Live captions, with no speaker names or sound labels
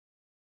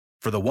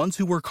For the ones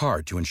who work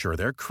hard to ensure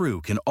their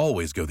crew can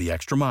always go the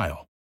extra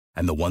mile,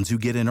 and the ones who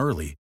get in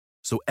early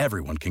so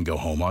everyone can go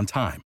home on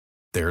time,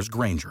 there's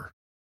Grainger,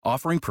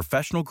 offering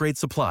professional-grade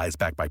supplies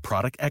backed by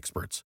product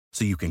experts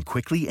so you can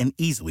quickly and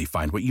easily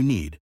find what you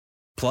need.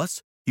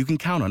 Plus, you can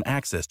count on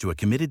access to a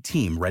committed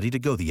team ready to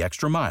go the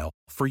extra mile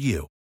for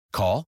you.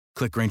 Call,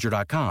 click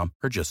Grainger.com,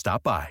 or just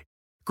stop by.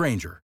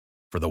 Grainger,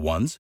 for the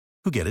ones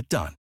who get it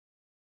done.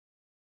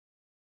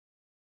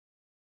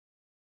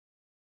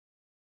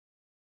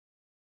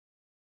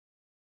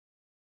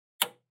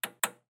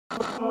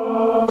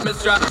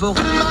 With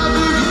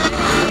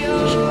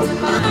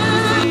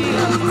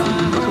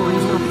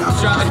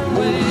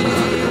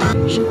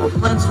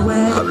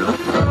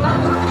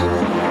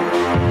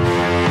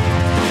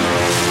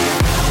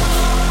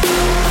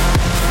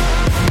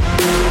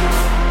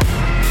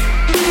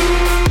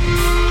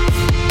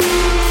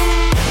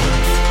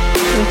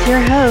your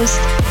host,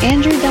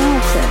 Andrew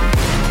Donaldson.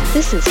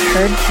 This is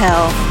Heard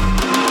Tell.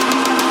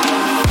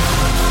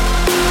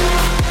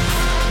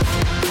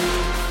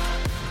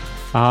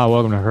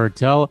 Welcome to Heard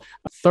Tell.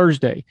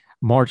 Thursday,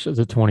 March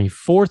the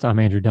 24th. I'm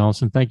Andrew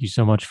Donaldson. Thank you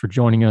so much for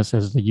joining us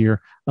as the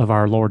year of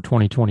our Lord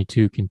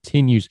 2022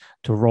 continues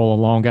to roll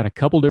along. Got a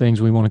couple of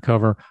things we want to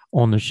cover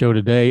on the show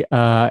today.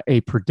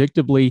 A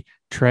predictably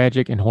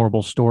tragic and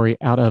horrible story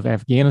out of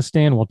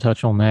Afghanistan. We'll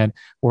touch on that,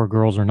 where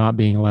girls are not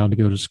being allowed to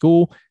go to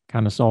school.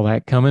 Kind of saw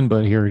that coming,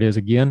 but here it is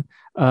again.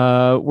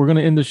 We're going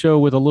to end the show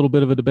with a little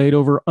bit of a debate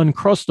over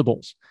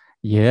Uncrustables.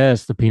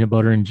 Yes, the peanut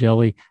butter and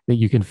jelly that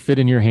you can fit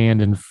in your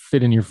hand and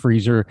fit in your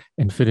freezer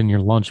and fit in your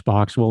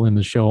lunchbox. We'll end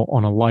the show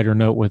on a lighter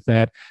note with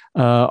that.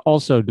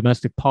 Also,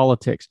 domestic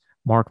politics.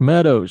 Mark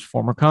Meadows,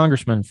 former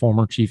congressman,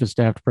 former chief of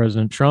staff to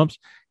President Trump's,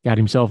 got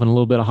himself in a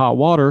little bit of hot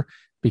water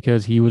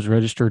because he was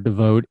registered to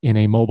vote in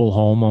a mobile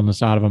home on the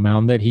side of a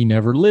mountain that he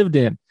never lived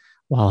in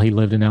while he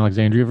lived in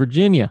Alexandria,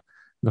 Virginia.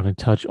 I'm going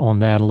to touch on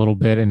that a little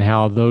bit and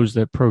how those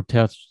that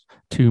protest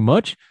too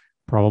much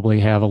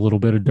probably have a little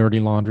bit of dirty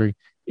laundry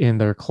in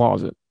their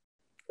closet.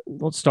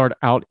 Let's start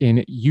out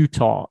in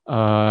Utah.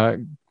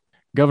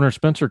 Governor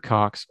Spencer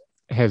Cox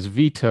has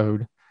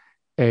vetoed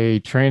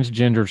a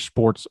transgender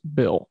sports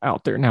bill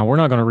out there. Now, we're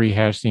not going to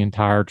rehash the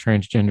entire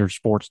transgender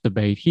sports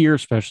debate here,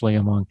 especially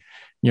among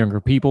younger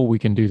people. We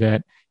can do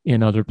that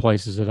in other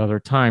places at other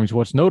times.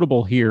 What's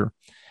notable here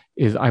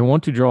is I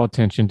want to draw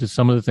attention to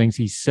some of the things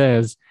he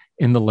says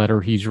in the letter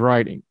he's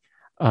writing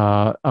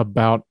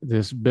about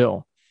this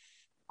bill.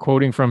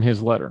 Quoting from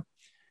his letter,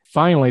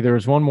 "Finally, there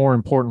is one more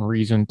important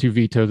reason to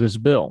veto this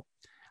bill.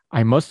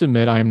 I must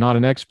admit I am not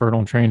an expert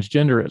on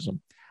transgenderism.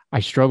 I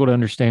struggle to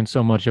understand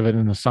so much of it,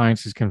 and the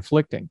science is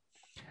conflicting.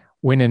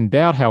 When in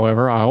doubt,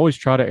 however, I always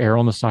try to err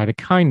on the side of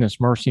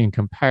kindness, mercy, and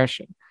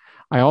compassion.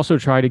 I also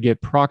try to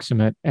get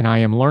proximate, and I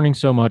am learning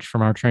so much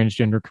from our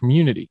transgender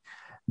community.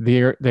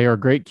 They are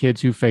great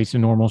kids who face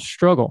enormous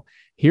struggle.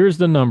 Here's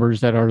the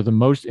numbers that are the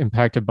most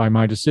impacted by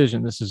my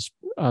decision." This is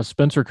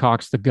Spencer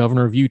Cox, the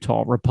governor of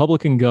Utah,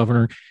 Republican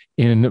governor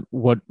in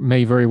what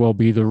may very well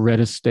be the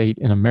reddest state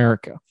in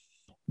America.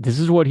 This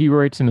is what he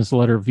writes in his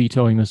letter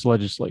vetoing this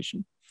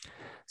legislation.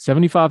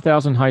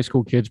 75,000 high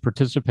school kids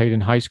participate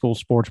in high school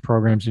sports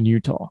programs in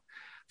Utah.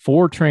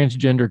 4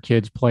 transgender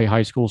kids play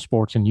high school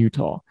sports in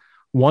Utah.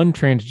 1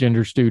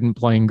 transgender student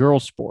playing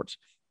girls' sports.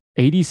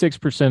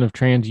 86% of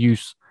trans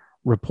youth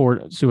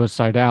report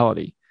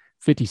suicidality.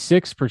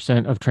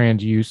 56% of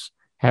trans youth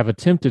have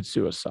attempted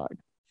suicide.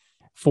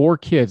 4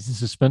 kids,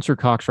 this is Spencer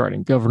Cox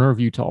writing, governor of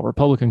Utah,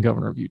 Republican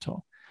governor of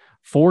Utah.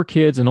 4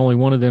 kids and only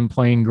one of them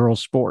playing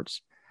girls'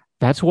 sports.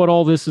 That's what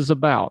all this is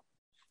about.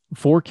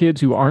 4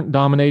 kids who aren't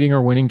dominating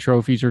or winning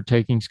trophies or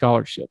taking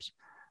scholarships.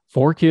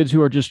 4 kids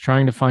who are just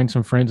trying to find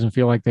some friends and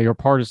feel like they are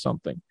part of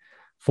something.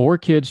 4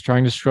 kids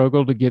trying to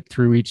struggle to get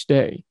through each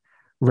day.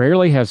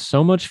 Rarely has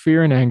so much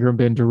fear and anger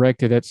been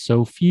directed at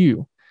so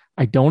few.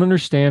 I don't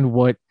understand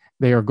what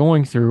they are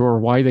going through or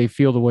why they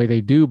feel the way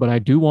they do, but I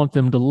do want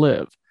them to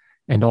live.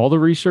 And all the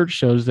research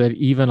shows that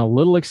even a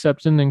little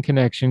acceptance and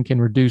connection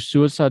can reduce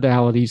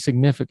suicidality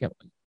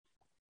significantly.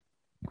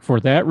 For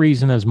that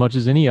reason, as much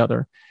as any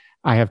other,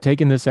 I have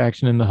taken this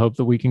action in the hope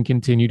that we can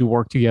continue to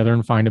work together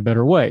and find a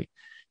better way.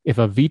 If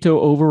a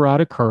veto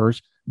override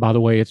occurs, by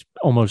the way, it's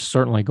almost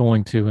certainly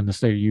going to in the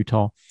state of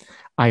Utah,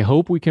 I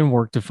hope we can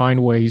work to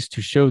find ways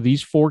to show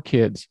these 4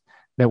 kids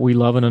that we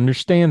love and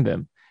understand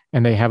them,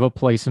 and they have a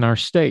place in our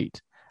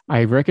state.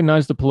 I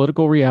recognize the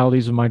political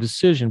realities of my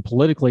decision.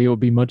 Politically, it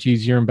would be much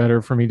easier and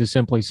better for me to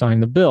simply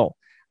sign the bill.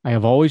 I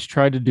have always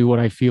tried to do what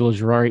I feel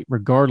is right,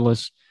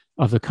 regardless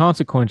of the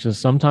consequences.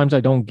 Sometimes I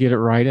don't get it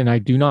right, and I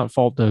do not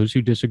fault those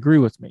who disagree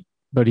with me.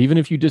 But even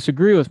if you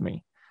disagree with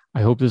me,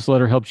 I hope this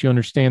letter helps you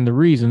understand the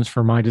reasons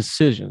for my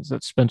decisions.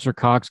 That's Spencer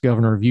Cox,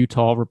 governor of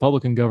Utah,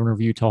 Republican governor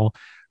of Utah,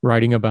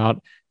 writing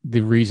about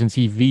the reasons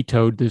he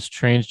vetoed this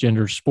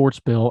transgender sports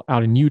bill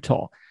out in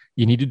Utah.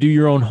 You need to do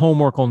your own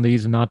homework on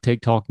these and not take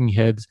talking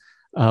heads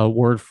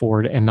word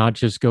for it, and not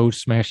just go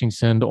smashing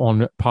send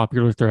on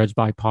popular threads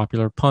by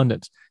popular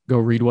pundits. Go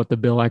read what the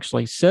bill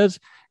actually says.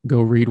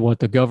 Go read what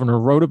the governor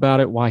wrote about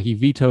it, why he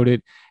vetoed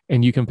it,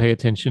 and you can pay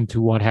attention to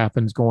what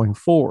happens going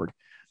forward.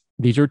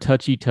 These are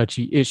touchy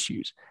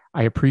issues.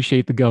 I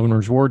appreciate the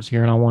governor's words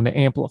here, and I want to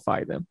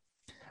amplify them.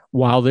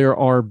 While there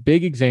are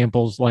big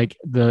examples like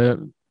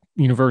the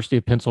University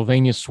of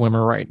Pennsylvania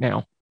swimmer right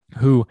now,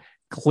 who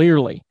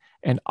clearly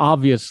and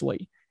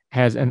obviously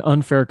has an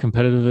unfair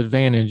competitive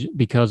advantage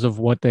because of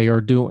what they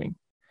are doing.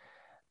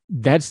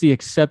 That's the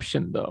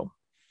exception, though.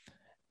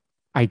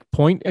 I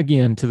point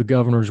again to the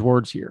governor's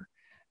words here.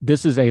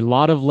 This is a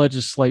lot of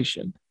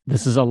legislation.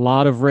 This is a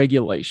lot of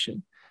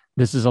regulation.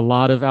 This is a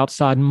lot of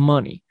outside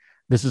money.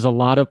 This is a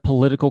lot of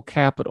political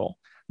capital.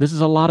 This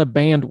is a lot of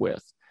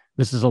bandwidth.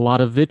 This is a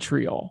lot of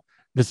vitriol.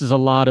 This is a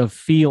lot of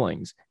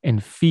feelings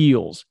and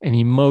feels and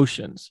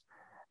emotions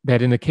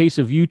that in the case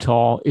of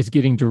Utah is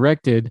getting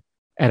directed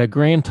at a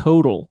grand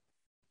total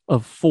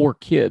of 4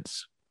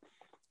 kids.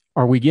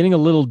 Are we getting a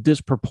little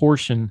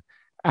disproportion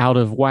out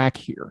of whack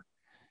here?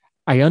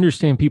 I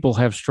understand people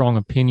have strong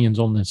opinions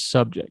on this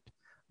subject,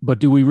 but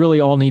do we really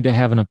all need to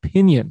have an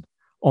opinion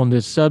on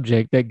this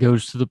subject that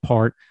goes to the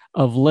part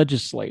of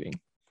legislating?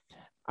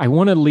 I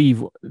want to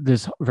leave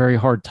this very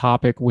hard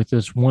topic with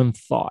this one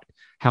thought.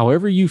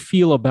 However you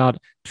feel about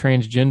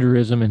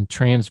transgenderism and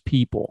trans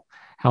people,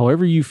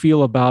 however you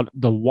feel about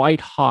the white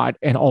hot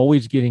and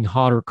always getting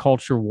hotter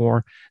culture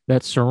war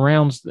that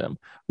surrounds them,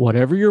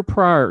 whatever your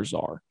priors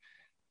are,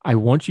 I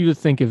want you to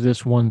think of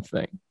this one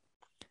thing.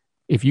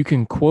 If you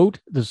can quote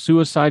the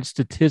suicide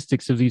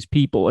statistics of these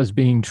people as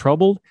being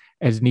troubled,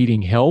 as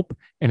needing help,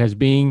 and as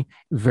being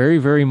very,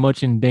 very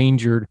much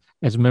endangered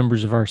as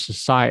members of our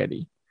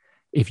society,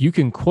 if you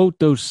can quote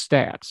those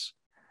stats,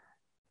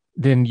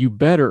 then you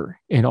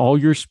better, in all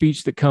your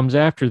speech that comes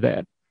after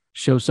that,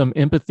 show some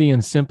empathy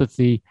and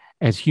sympathy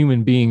as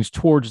human beings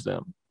towards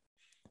them.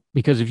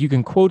 Because if you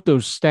can quote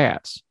those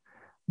stats,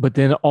 but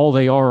then all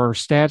they are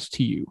stats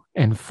to you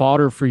and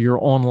fodder for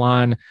your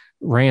online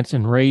rants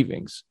and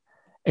ravings,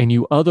 and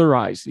you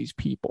otherize these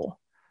people,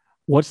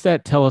 what's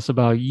that tell us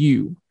about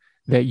you?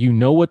 That you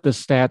know what the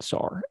stats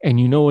are and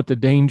you know what the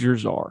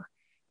dangers are,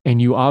 and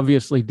you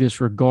obviously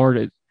disregard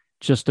it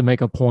just to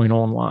make a point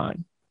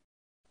online.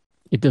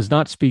 It does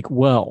not speak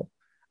well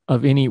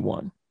of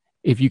anyone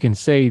if you can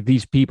say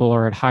these people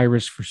are at high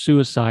risk for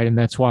suicide and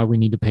that's why we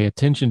need to pay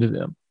attention to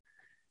them.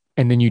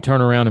 And then you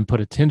turn around and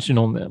put attention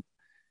on them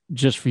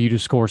just for you to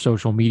score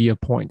social media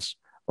points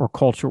or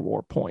culture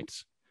war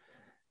points.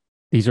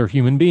 These are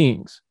human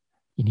beings.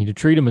 You need to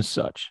treat them as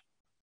such.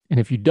 And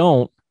if you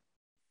don't,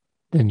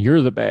 then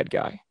you're the bad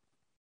guy.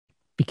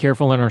 Be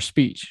careful in our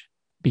speech.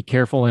 Be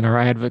careful in our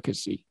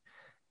advocacy.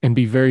 And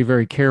be very,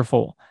 very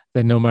careful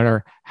that no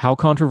matter how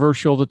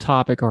controversial the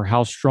topic or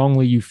how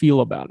strongly you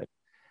feel about it,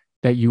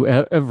 that you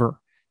ever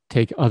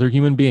take other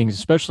human beings,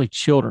 especially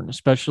children,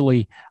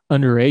 especially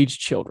underage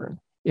children,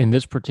 in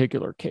this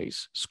particular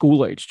case,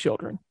 school-age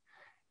children,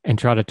 and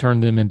try to turn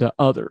them into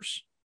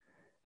others.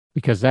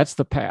 Because that's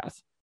the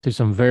path to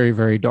some very,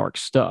 very dark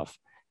stuff.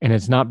 And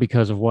it's not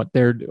because of what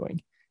they're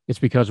doing. It's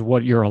because of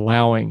what you're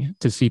allowing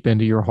to seep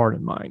into your heart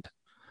and mind.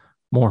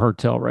 More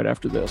Hertel right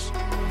after this.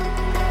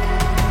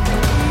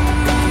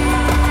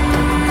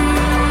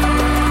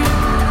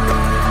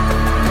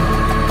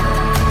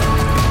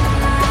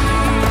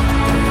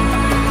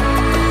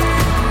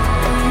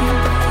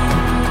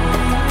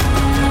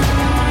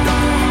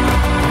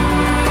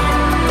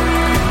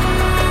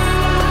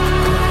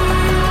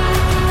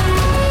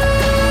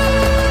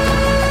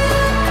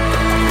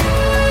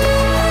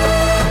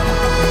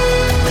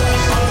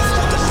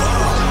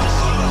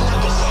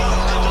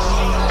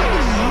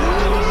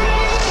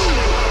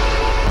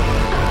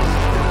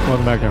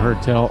 Welcome back to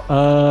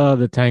Hertel,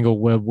 the tangled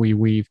web we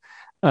weave.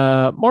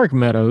 Mark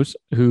Meadows,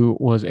 who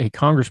was a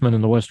congressman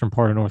in the western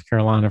part of North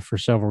Carolina for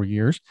several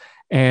years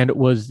and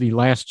was the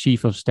last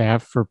chief of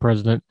staff for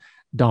President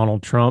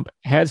Donald Trump,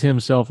 has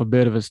himself a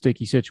bit of a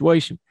sticky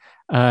situation.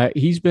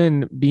 He's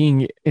been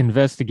being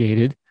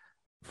investigated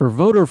for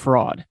voter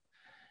fraud.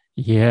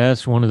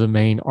 Yes, one of the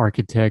main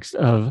architects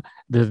of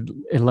the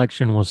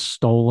election was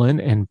stolen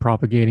and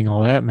propagating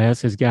all that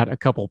mess has got a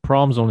couple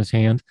problems on his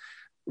hands.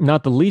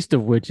 Not the least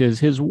of which is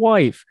his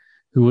wife,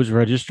 who was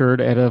registered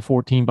at a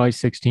 14 by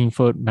 16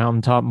 foot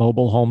mountaintop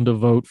mobile home to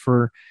vote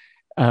for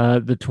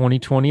the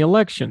 2020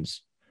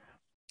 elections.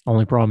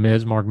 Only problem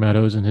is Mark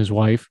Meadows and his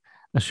wife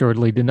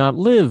assuredly did not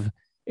live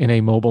in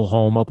a mobile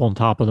home up on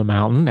top of the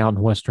mountain out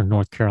in western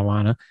North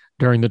Carolina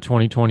during the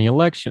 2020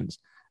 elections.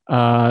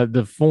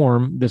 The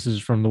form, this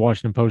is from the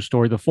Washington Post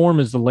story, the form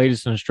is the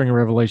latest in a string of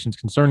revelations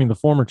concerning the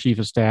former chief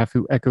of staff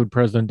who echoed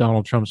President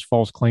Donald Trump's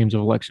false claims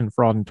of election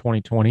fraud in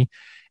 2020.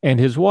 And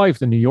his wife,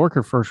 the New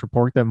Yorker, first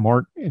report that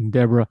Mark and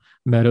Deborah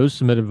Meadows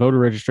submitted voter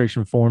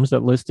registration forms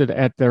that listed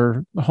at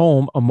their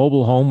home a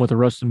mobile home with a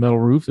rusted metal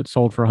roof that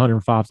sold for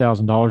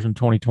 $105,000 in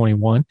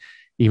 2021,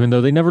 even though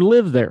they never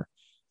lived there.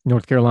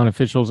 North Carolina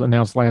officials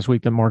announced last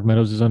week that Mark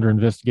Meadows is under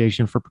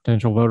investigation for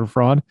potential voter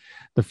fraud.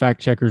 The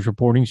fact checkers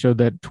reporting showed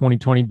that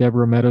 2020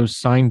 Deborah Meadows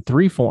signed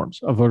 3 forms: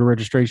 a voter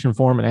registration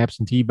form, an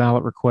absentee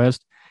ballot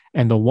request,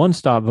 and the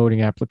one-stop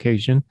voting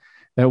application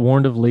that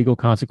warned of legal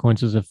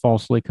consequences if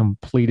falsely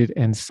completed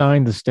and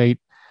signed. The state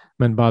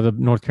by the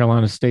North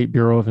Carolina State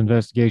Bureau of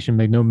Investigation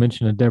made no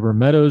mention of Deborah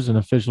Meadows, and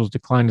officials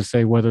declined to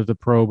say whether the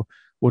probe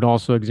would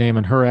also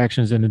examine her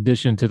actions in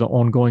addition to the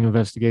ongoing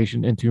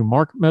investigation into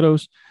Mark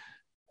Meadows.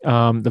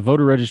 The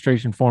voter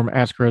registration form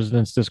asks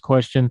residents this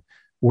question: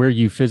 where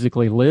you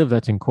physically live,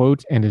 that's in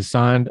quotes, and is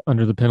signed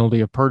under the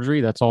penalty of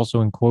perjury, that's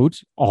also in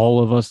quotes.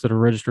 All of us that are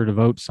registered to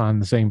vote sign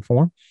the same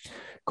form.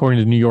 According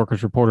to New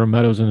Yorker's reporter,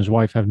 Meadows and his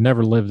wife have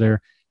never lived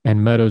there,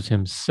 and Meadows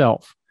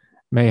himself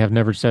may have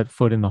never set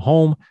foot in the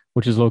home,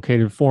 which is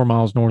located 4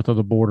 miles north of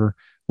the border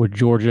with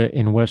Georgia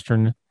in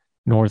western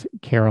North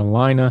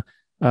Carolina.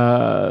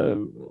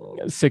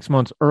 6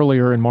 months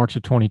earlier, in March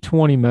of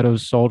 2020,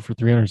 Meadows sold for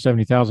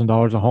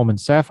 $370,000 a home in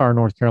Sapphire,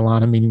 North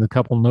Carolina, meaning the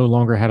couple no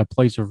longer had a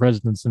place of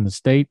residence in the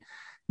state.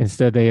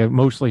 Instead, they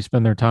mostly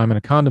spend their time in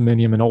a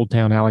condominium in Old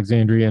Town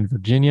Alexandria in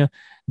Virginia.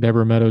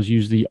 Deborah Meadows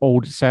used the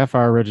old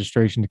Sapphire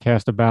registration to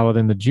cast a ballot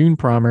in the June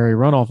primary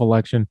runoff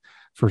election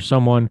for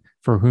someone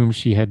for whom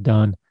she had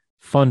done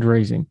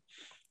fundraising.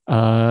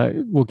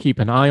 We'll keep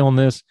an eye on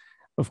this.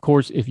 Of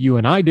course, if you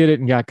and I did it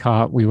and got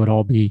caught, we would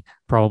all be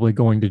probably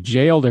going to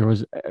jail. There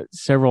was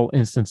several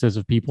instances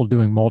of people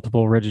doing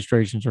multiple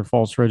registrations or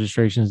false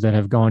registrations that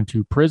have gone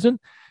to prison,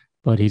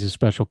 but he's a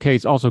special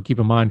case. Also, keep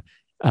in mind,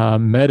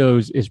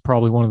 Meadows is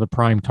probably one of the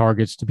prime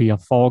targets to be a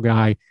fall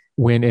guy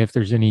if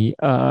there's any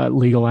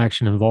legal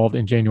action involved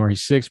in January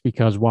 6th,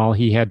 because while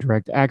he had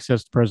direct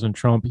access to President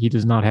Trump, he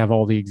does not have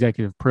all the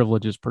executive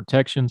privileges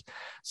protections.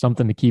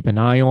 Something to keep an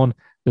eye on.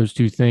 Those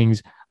two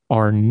things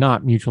are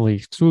not mutually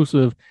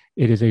exclusive.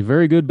 It is a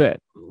very good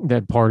bet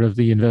that part of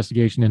the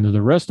investigation into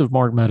the rest of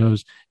Mark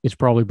Meadows is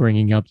probably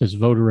bringing up this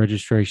voter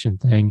registration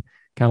thing,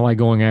 kind of like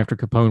going after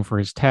Capone for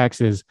his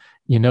taxes.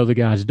 You know the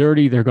guy's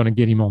dirty. They're going to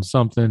get him on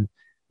something.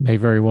 May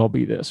very well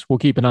be this. We'll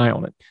keep an eye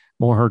on it.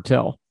 More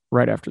Hertel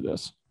right after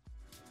this.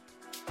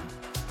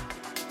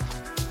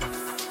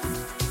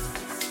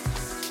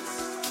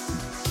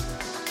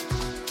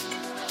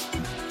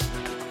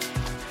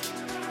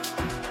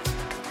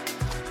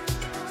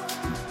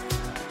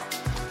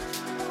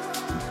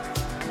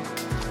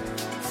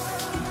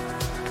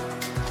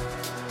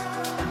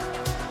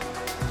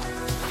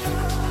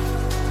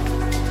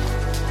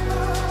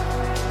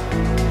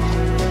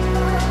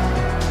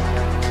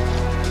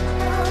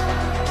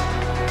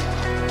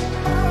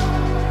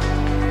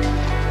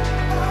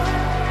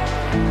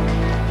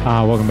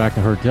 Welcome back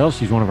to Hertel.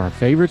 She's one of our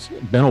favorites.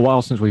 Been a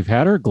while since we've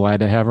had her. Glad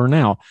to have her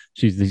now.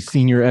 She's the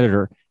senior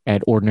editor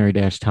at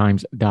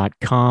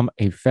ordinary-times.com,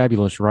 a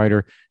fabulous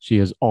writer. She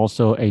is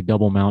also a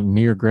double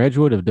Mountaineer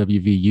graduate of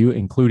WVU,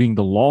 including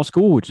the law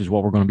school, which is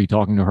what we're going to be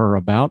talking to her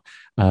about.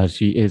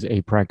 She is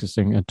a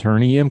practicing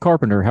attorney. M.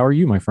 Carpenter, how are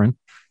you, my friend?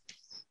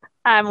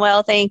 I'm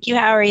well, thank you.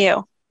 How are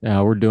you?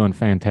 We're doing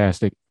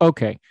fantastic.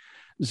 Okay,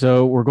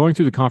 so we're going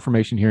through the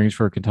confirmation hearings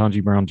for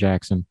Ketanji Brown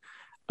Jackson.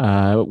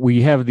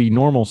 We have the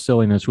normal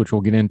silliness, which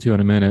we'll get into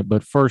in a minute.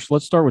 But first,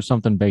 let's start with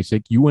something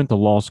basic. You went to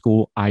law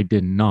school. I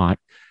did not.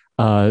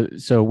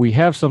 So we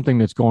have something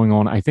that's going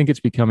on. I think it's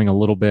becoming a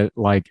little bit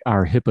like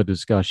our HIPAA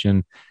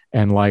discussion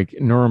and like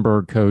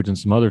Nuremberg codes and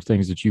some other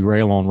things that you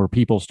rail on, where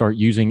people start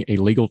using a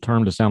legal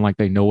term to sound like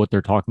they know what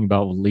they're talking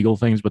about with legal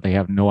things, but they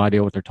have no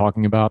idea what they're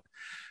talking about.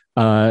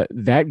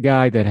 That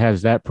guy that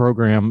has that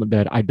program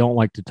that I don't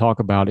like to talk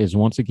about is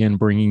once again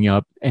bringing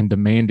up and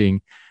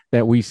demanding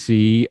that we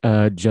see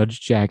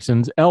Judge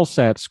Jackson's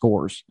LSAT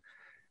scores.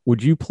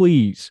 Would you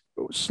please,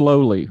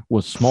 slowly,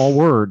 with small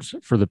words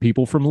for the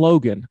people from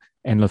Logan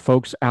and the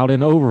folks out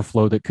in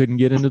Overflow that couldn't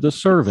get into the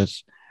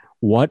service,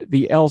 what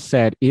the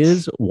LSAT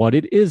is, what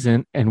it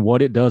isn't, and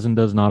what it does and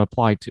does not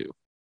apply to?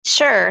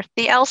 Sure.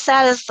 The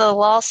LSAT is the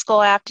law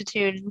school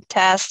aptitude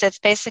test. It's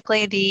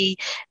basically the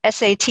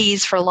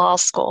SATs for law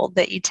school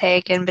that you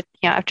take, and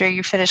after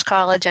you finish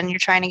college and you're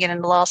trying to get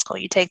into law school,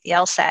 you take the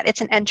LSAT.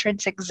 It's an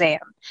entrance exam.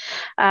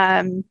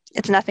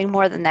 It's nothing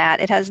more than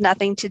that. It has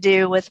nothing to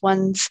do with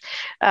one's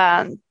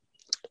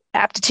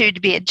aptitude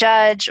to be a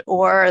judge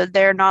or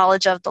their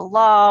knowledge of the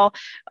law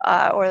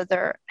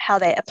or how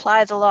they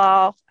apply the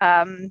law.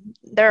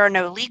 There are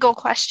no legal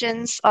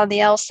questions on the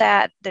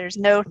LSAT. There's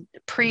no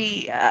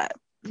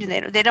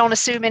they don't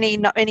assume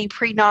any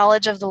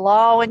pre-knowledge of the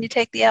law when you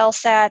take the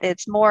LSAT.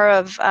 It's more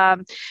of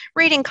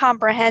reading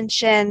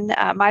comprehension.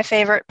 My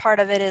favorite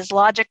part of it is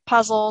logic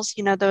puzzles.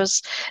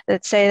 Those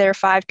that say there are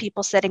 5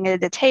 people sitting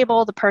at a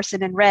table. The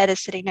person in red is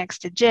sitting next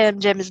to Jim.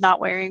 Jim is not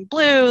wearing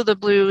blue. The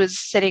blue is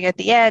sitting at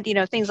the end.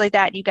 Things like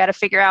that. You got to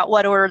figure out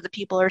what order the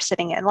people are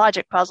sitting in.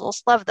 Logic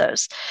puzzles. Love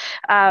those.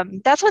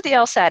 That's what the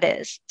LSAT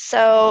is.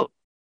 So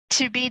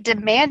to be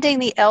demanding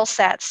the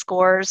LSAT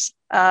scores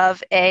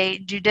of a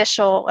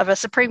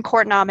Supreme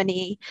Court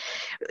nominee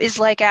is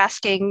like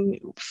asking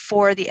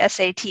for the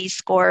SAT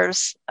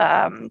scores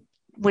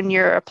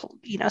when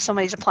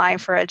somebody's applying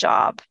for a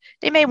job.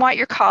 They may want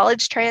your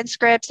college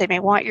transcripts, they may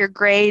want your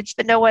grades,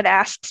 but no one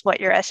asks what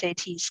your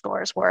SAT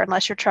scores were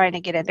unless you're trying to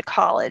get into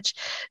college.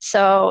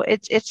 So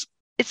it's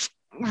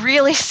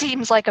really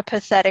seems like a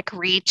pathetic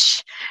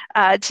reach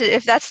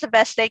if that's the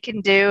best they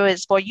can do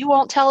is, well, you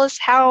won't tell us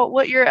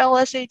what your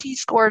LSAT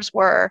scores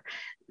were.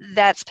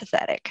 That's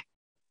pathetic.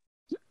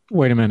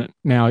 Wait a minute.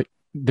 Now,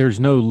 there's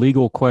no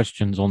legal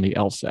questions on the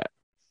LSAT.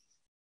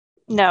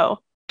 No,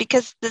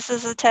 because this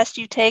is a test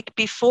you take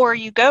before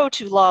you go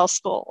to law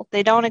school.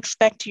 They don't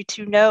expect you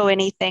to know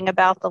anything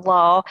about the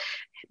law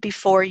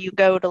before you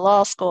go to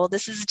law school.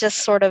 This is just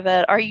sort of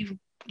are you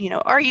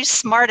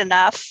smart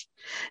enough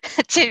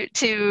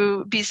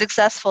to be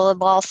successful in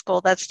law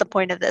school? That's the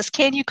point of this.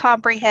 Can you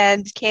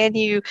comprehend? Can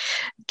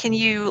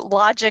you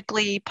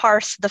logically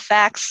parse the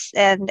facts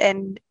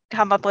and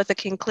come up with a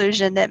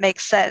conclusion that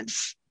makes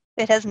sense?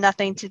 It has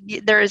nothing to.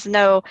 There is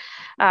no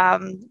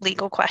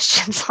legal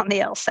questions on the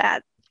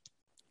LSAT.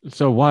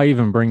 So why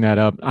even bring that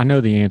up? I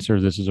know the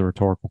answer. This is a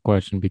rhetorical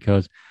question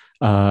because,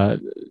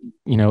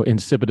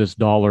 insipidus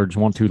dullards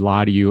want to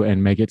lie to you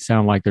and make it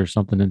sound like there's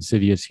something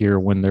insidious here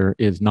when there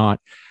is not.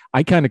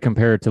 I kind of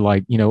compare it to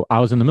I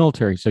was in the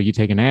military. So you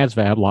take an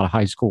ASVAB, a lot of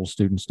high school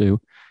students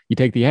do. You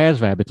take the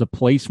ASVAB, it's a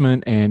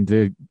placement and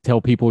to tell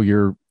people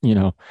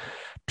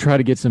try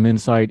to get some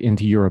insight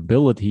into your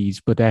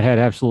abilities, but that had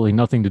absolutely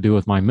nothing to do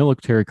with my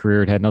military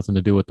career. It had nothing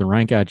to do with the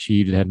rank I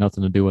achieved. It had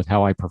nothing to do with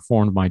how I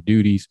performed my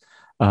duties.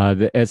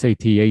 The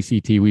SAT,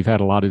 ACT, we've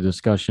had a lot of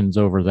discussions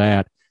over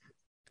that.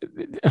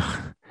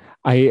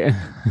 I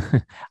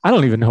I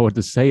don't even know what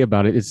to say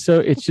about it. It's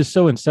just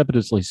so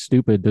insipidly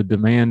stupid to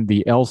demand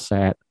the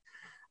LSAT.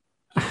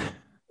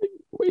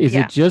 Is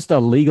it just a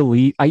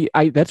legally?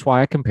 I that's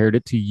why I compared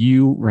it to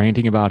you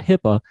ranting about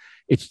HIPAA.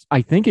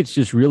 I think it's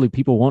just really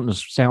people wanting to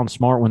sound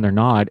smart when they're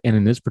not. And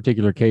in this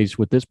particular case,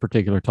 with this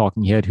particular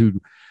talking head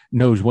who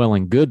knows well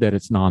and good that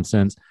it's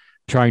nonsense,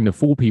 trying to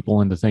fool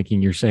people into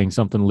thinking you're saying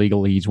something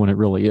legalese when it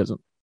really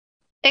isn't.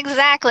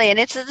 Exactly. And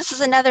this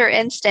is another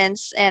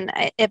instance, and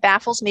it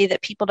baffles me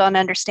that people don't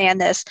understand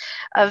this,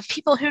 of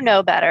people who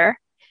know better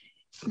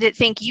that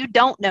think you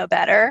don't know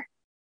better,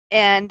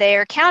 and they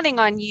are counting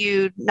on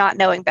you not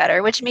knowing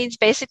better, which means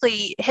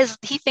basically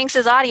he thinks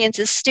his audience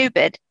is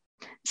stupid.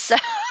 So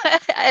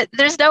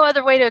there's no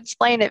other way to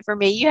explain it for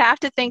me. You have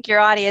to think your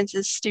audience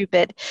is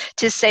stupid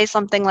to say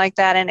something like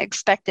that and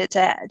expect it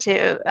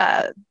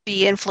to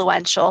be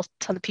influential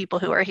to the people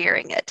who are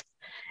hearing it.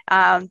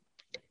 And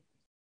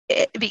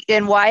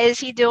why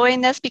is he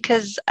doing this?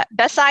 Because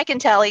best I can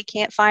tell, he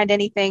can't find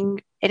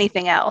anything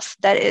else.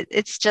 That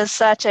it's just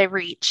such a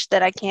reach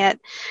that I can't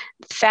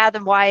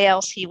fathom why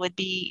else he would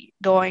be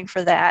going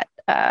for that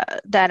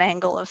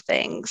angle of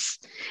things.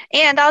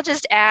 And I'll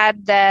just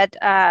add that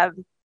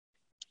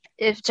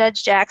if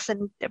Judge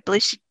Jackson, I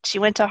believe she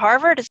went to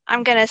Harvard,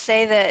 I'm going to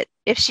say that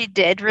if she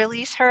did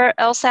release her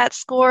LSAT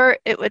score,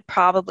 it would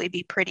probably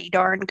be pretty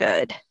darn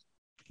good.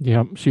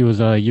 Yeah, she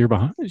was a year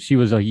behind. She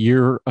was a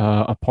year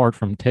apart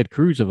from Ted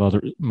Cruz,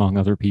 among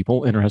other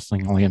people.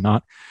 Interestingly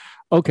enough.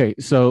 Okay,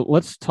 so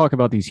let's talk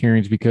about these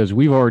hearings because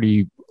we've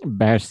already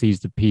bashed these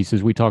to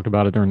pieces. We talked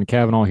about it during the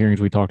Kavanaugh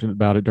hearings. We talked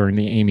about it during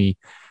the Amy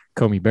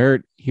Coney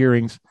Barrett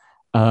hearings.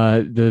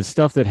 The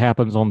stuff that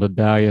happens on the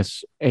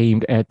dais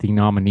aimed at the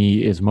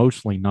nominee is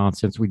mostly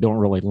nonsense. We don't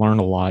really learn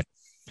a lot.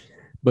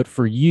 But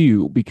for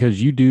you,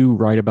 because you do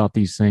write about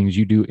these things,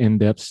 you do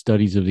in-depth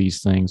studies of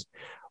these things.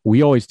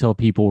 We always tell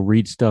people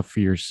read stuff for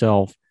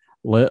yourself.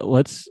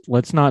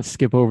 Let's not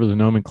skip over the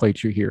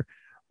nomenclature here.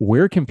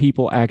 Where can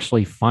people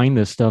actually find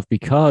this stuff?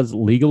 Because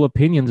legal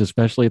opinions,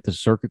 especially at the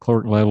circuit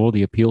court level,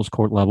 the appeals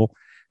court level,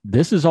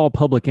 this is all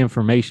public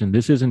information.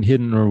 This isn't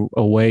hidden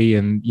away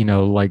in,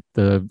 like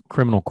the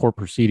criminal court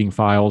proceeding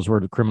files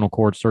where the criminal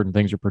court, certain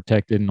things are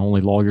protected and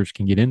only lawyers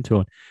can get into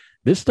it.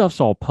 This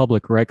stuff's all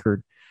public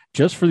record.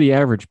 Just for the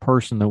average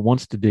person that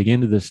wants to dig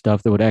into this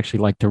stuff, that would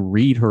actually like to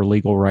read her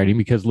legal writing,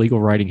 because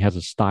legal writing has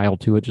a style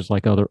to it, just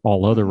like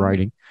all other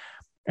writing.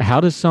 How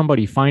does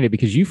somebody find it?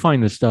 Because you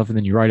find this stuff and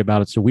then you write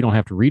about it, so we don't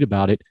have to read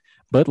about it.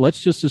 But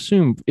let's just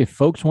assume if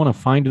folks want to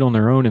find it on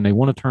their own and they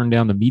want to turn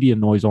down the media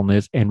noise on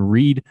this and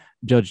read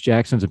Judge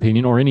Jackson's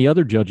opinion or any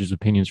other judge's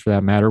opinions for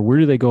that matter, where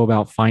do they go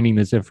about finding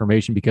this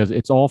information? Because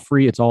it's all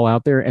free, it's all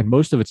out there, and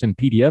most of it's in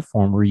PDF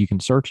form where you can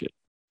search it.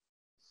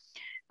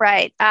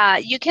 Right.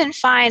 You can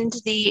find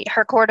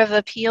her Court of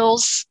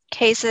Appeals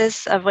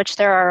cases, of which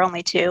there are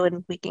only 2,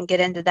 and we can get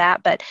into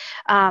that. But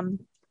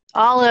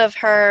all of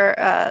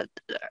her,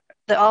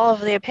 all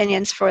of the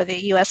opinions for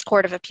the U.S.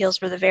 Court of Appeals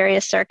for the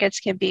various circuits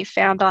can be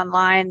found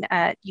online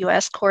at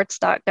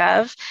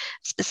uscourts.gov.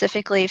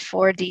 Specifically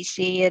for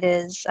D.C., it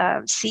is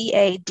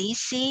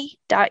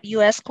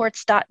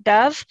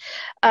cadc.uscourts.gov.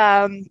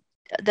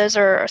 Those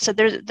are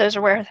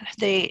where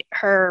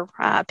her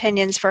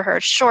opinions for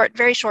her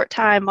very short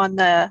time on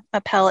the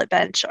appellate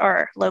bench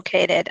are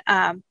located.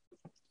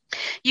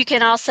 You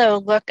can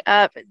also look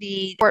up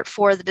the court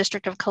for the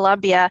District of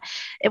Columbia,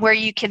 where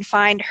you can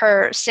find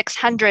her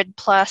 600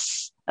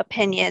 plus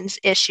opinions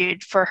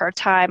issued for her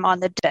time on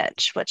the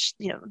bench, which,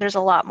 there's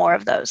a lot more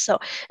of those. So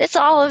it's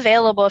all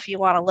available if you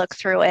want to look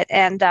through it.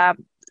 And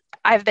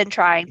I've been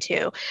trying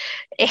to.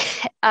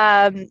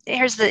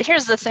 Here's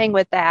the thing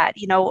with that,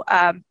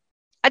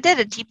 I did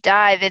a deep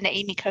dive into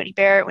Amy Coney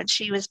Barrett when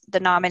she was the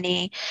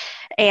nominee,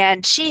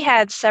 and she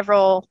had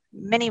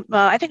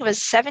I think it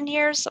was 7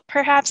 years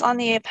perhaps on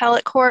the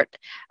appellate court.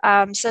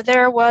 So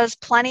there was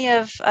plenty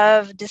of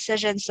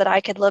decisions that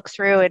I could look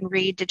through and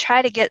read to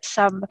try to get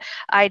some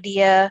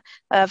idea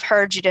of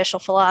her judicial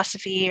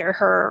philosophy or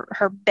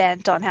her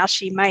bent on how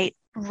she might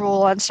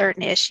rule on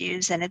certain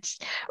issues, and it's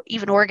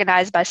even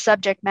organized by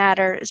subject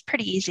matter. It's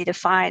pretty easy to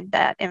find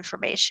that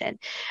information.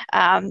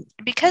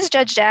 Because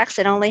Judge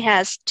Jackson only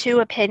has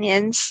two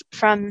opinions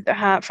from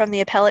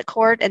the appellate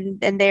court,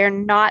 and they're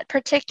not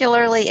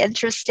particularly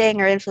interesting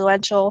or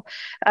influential.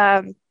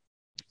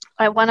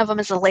 One of them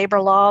is a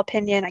labor law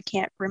opinion. I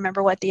can't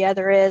remember what the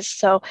other is.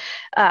 So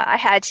I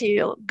had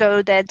to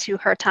go then to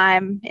her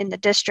time in the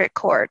district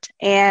court,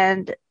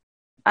 and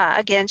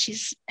again, she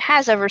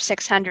has over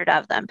 600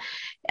 of them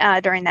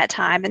during that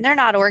time, and they're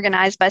not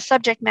organized by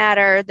subject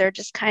matter. They're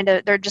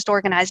just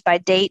organized by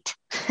date.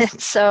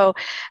 So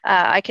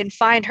I can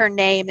find her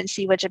name and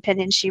see which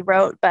opinion she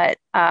wrote, but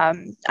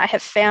I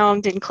have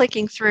found in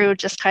clicking through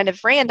just kind of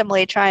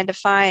randomly trying to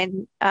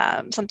find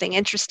something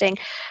interesting,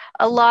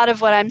 a lot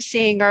of what I'm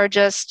seeing are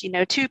just,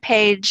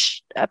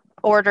 2-page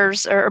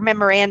orders or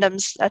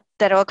memorandums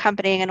that are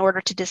accompanying an order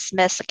to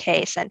dismiss a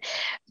case. And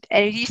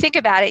if you think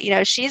about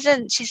it, she's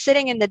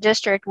sitting in the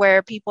district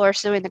where people are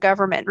suing the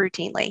government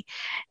routinely.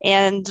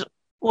 And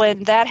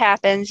when that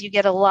happens, you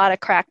get a lot of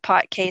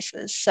crackpot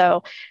cases.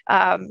 So,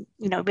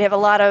 we have a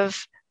lot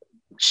of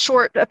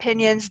short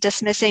opinions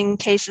dismissing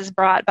cases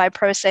brought by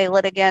pro se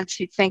litigants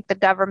who think the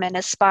government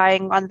is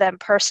spying on them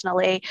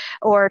personally,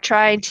 or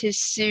trying to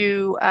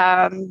sue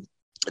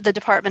the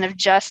Department of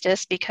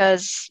Justice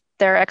because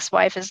their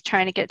ex-wife is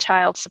trying to get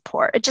child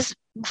support. It's just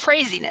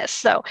craziness.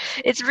 So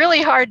it's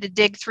really hard to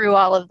dig through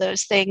all of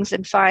those things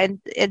and find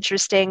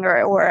interesting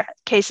or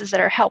cases that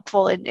are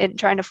helpful in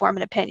trying to form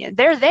an opinion.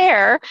 They're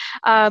there.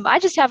 I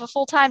just have a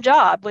full-time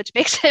job, which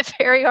makes it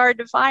very hard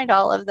to find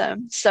all of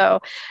them. So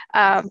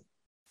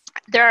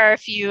there are a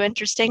few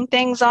interesting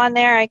things on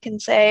there, I can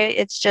say.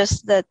 It's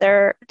just that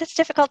it's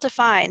difficult to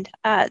find.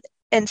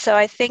 And so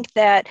I think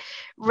that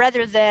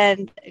rather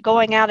than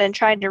going out and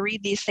trying to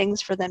read these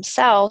things for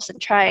themselves and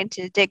trying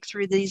to dig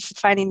through these,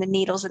 finding the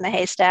needles in the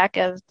haystack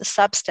of the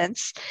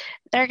substance,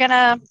 they're going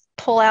to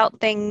pull out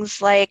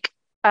things like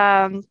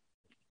her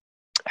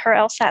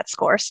LSAT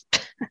scores.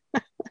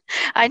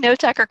 I know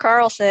Tucker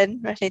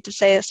Carlson, I hate to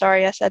say it,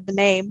 sorry I said the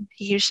name,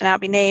 he should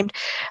not be named,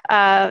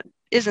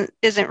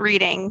 isn't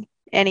reading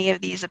any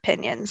of these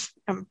opinions.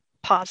 I'm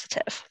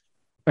positive.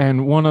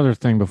 And one other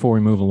thing before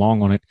we move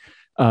along on it,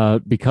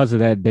 because of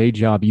that day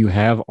job, you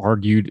have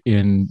argued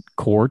in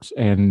courts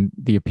and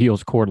the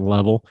appeals court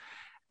level.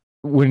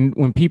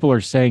 When people are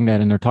saying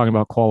that and they're talking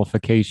about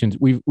qualifications,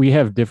 we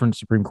have different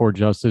Supreme Court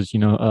justices.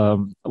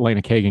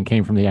 Elena Kagan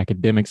came from the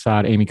academic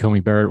side. Amy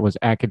Coney Barrett was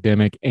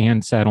academic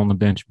and sat on the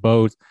bench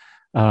both.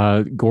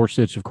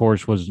 Gorsuch, of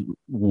course, was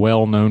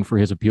well known for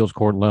his appeals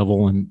court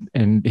level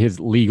and his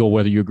legal,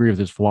 whether you agree with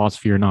his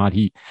philosophy or not.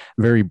 He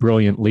very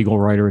brilliant legal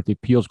writer at the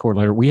appeals court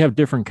level. We have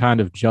different kind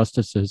of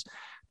justices.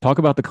 Talk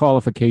about the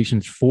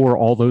qualifications for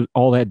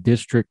all that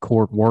district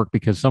court work,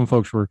 because some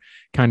folks were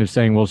kind of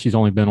saying, well, she's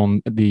only been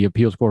on the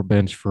appeals court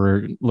bench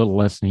for a little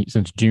less than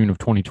since June of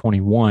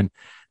 2021.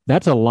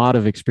 That's a lot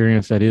of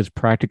experience that is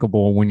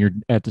practicable when you're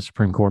at the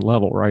Supreme Court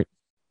level, right?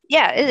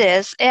 Yeah, it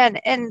is. And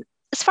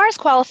as far as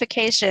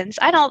qualifications,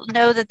 I don't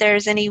know that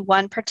there's any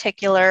one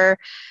particular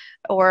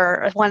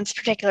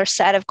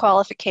set of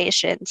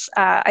qualifications.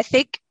 I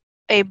think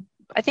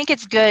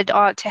it's good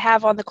to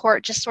have on the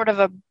court just sort of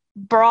a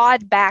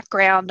broad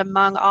background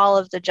among all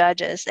of the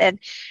judges. And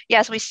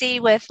yes, we see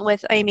with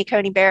Amy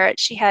Coney Barrett,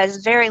 she has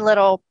very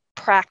little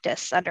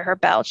practice under her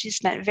belt. She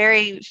spent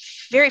very,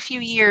 very few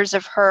years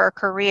of her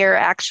career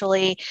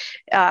actually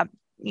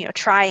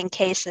trying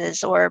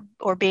cases or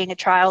being a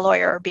trial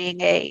lawyer or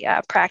being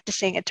a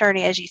practicing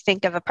attorney, as you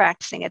think of a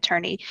practicing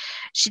attorney.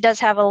 She does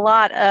have a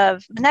lot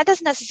of, and that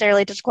doesn't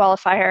necessarily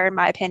disqualify her, in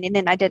my opinion,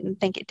 and I didn't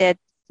think it did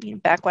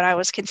back when I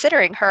was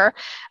considering her.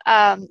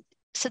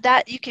 So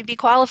that you can be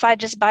qualified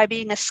just by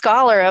being a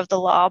scholar of the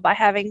law, by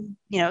having,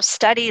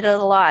 studied a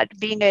lot,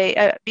 being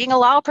a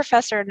law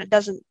professor. And it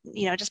doesn't,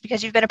 just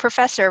because you've been a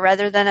professor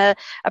rather than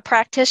a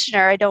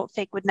practitioner, I don't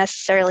think would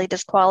necessarily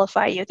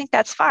disqualify you. I think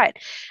that's fine.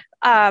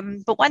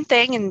 But one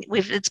thing, and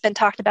it's been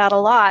talked about a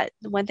lot,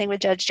 the one thing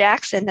with Judge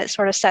Jackson that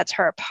sort of sets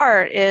her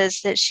apart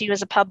is that she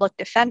was a public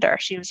defender.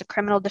 She was a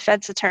criminal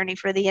defense attorney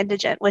for the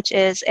indigent, which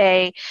is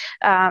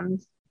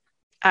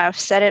I've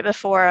said it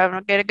before, I'm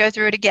not going to go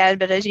through it again,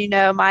 but as you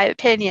know, my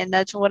opinion,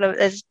 that's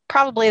is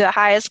probably the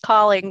highest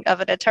calling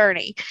of an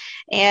attorney.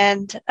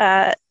 And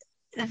that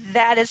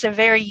is a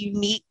very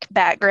unique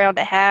background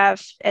to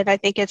have. And I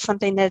think it's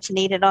something that's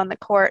needed on the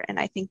court. And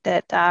I think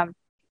that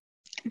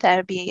that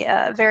would be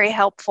a very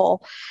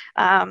helpful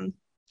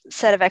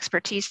set of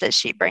expertise that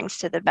she brings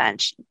to the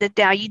bench. That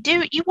now you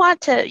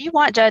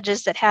want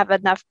judges that have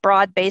enough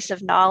broad base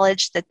of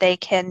knowledge that they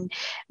can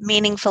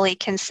meaningfully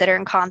consider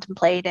and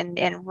contemplate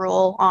and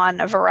rule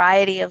on a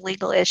variety of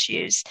legal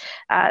issues.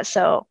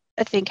 So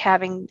I think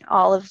having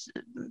all of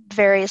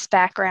various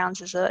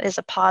backgrounds is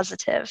a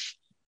positive.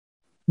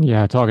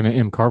 Yeah, talking to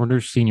M. Carpenter,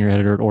 senior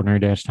editor at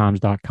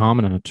ordinary-times.com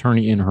and an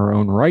attorney in her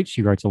own right.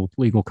 She writes a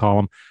legal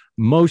column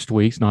most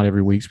weeks, not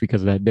every week,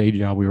 because of that day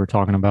job we were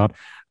talking about.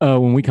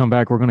 When we come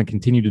back, we're going to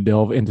continue to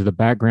delve into the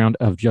background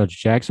of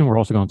Judge Jackson. We're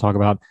also going to talk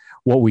about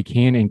what we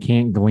can and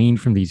can't glean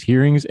from these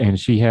hearings. And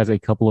she has a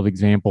couple of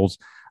examples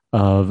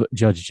of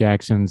Judge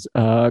Jackson's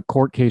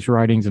court case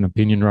writings and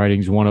opinion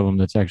writings. One of them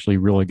that's actually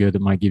really good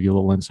that might give you a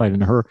little insight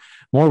into her.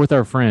 More with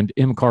our friend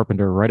M.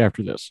 Carpenter right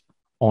after this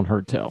on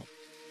Heard Tell.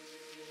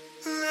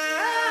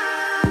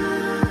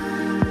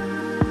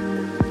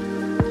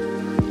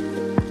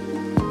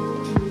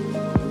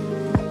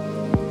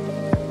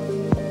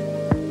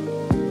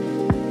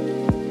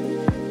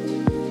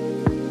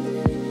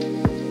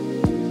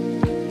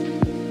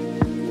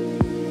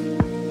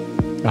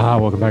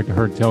 Welcome back to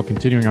Heard Tell,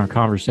 continuing our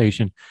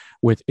conversation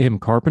with M.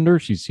 Carpenter.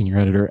 She's senior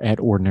editor at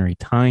Ordinary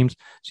Times.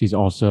 She's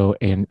also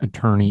an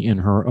attorney in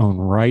her own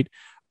right.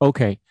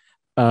 Okay,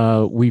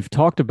 we've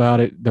talked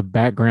about it, the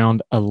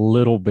background a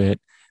little bit.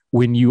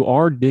 When you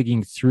are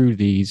digging through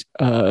these,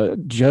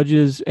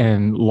 judges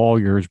and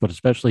lawyers, but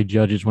especially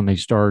judges when they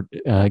start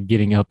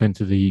getting up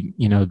into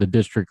the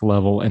district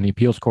level and the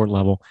appeals court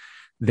level,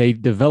 they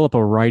develop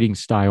a writing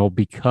style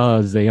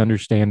because they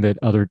understand that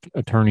other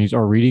attorneys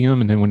are reading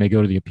them. And then when they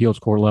go to the appeals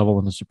court level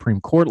and the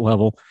Supreme Court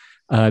level,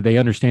 they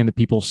understand that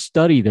people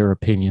study their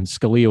opinions.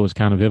 Scalia was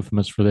kind of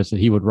infamous for this, that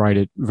he would write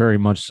it very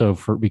much so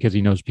because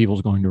he knows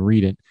people's going to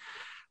read it.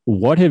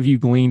 What have you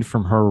gleaned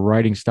from her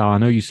writing style? I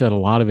know you said a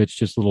lot of it's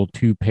just little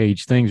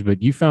 2-page things,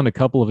 but you found a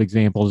couple of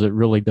examples that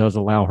really does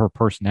allow her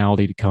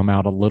personality to come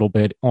out a little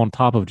bit on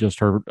top of just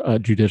her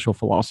judicial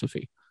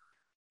philosophy.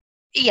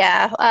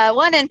 Yeah,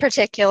 one in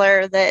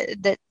particular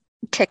that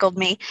tickled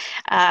me,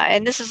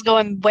 and this is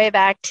going way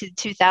back to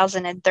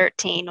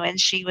 2013 when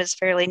she was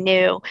fairly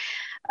new.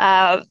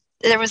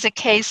 There was a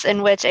case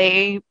in which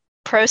a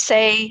pro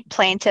se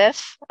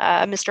plaintiff,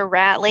 Mr.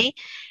 Ratley,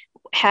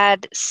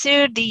 had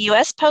sued the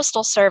U.S.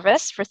 Postal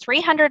Service for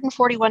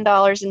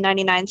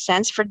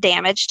 $341.99 for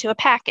damage to a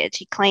package.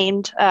 He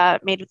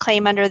made a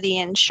claim under the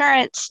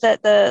insurance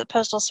that the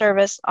Postal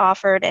Service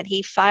offered, and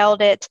he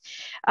filed it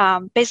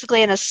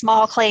basically in a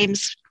small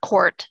claims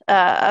court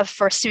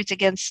for suits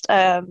against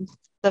the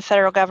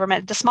federal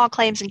government, the Small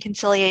Claims and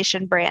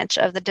Conciliation Branch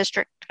of the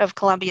District of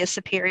Columbia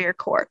Superior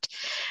Court.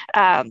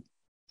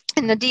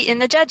 And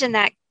the judge in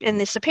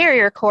the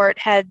Superior Court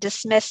had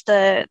dismissed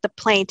the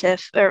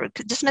plaintiff or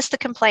dismissed the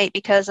complaint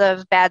because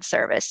of bad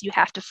service. You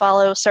have to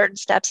follow certain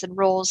steps and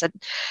rules, and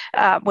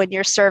when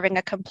you're serving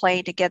a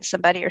complaint against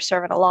somebody or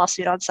serving a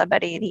lawsuit on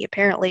somebody, and he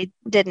apparently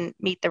didn't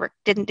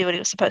do what he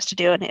was supposed to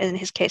do, and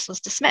his case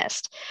was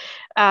dismissed.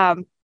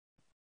 Then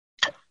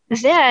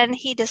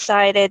he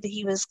decided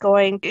he was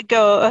going to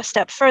go a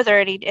step further,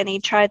 and he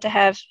tried to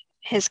have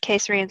his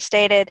case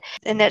reinstated,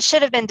 and that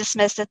should have been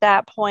dismissed at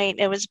that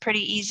point. It was a pretty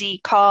easy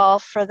call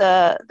for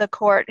the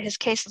court. His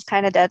case was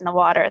kind of dead in the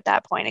water at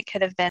that point. It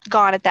could have been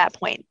gone at that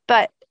point.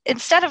 But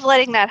instead of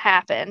letting that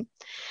happen,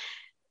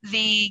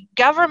 the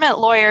government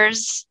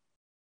lawyers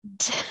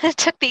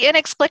took the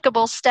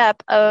inexplicable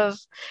step of,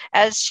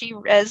 as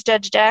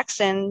Judge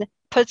Jackson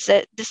puts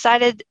it,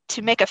 decided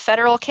to make a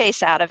federal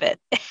case out of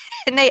it.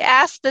 And they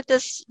asked that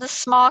this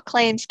small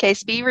claims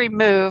case be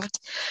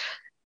removed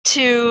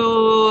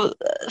to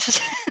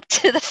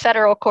the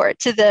federal court,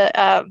 to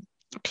the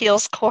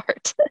appeals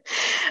court.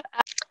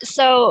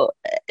 So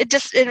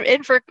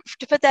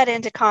to put that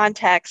into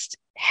context,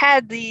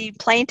 had the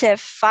plaintiff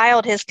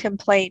filed his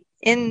complaint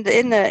in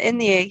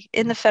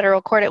the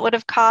federal court, it would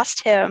have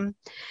cost him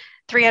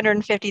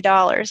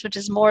 $350, which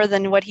is more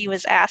than what he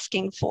was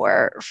asking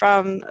for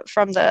from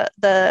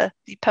the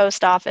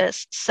post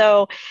office.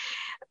 So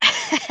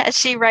as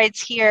she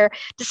writes here,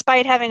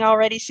 despite having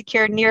already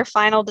secured near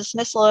final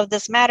dismissal of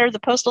this matter, the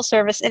Postal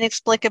Service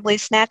inexplicably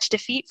snatched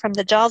defeat from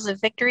the jaws of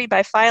victory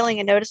by filing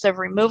a notice of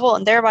removal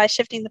and thereby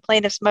shifting the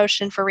plaintiff's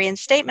motion for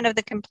reinstatement of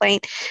the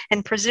complaint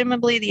and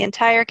presumably the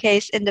entire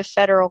case into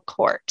federal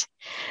court.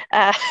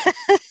 And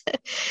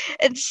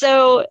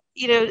so,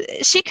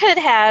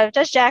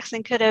 Judge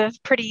Jackson could have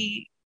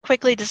pretty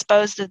quickly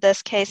disposed of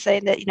this case,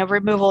 saying that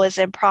removal is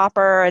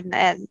improper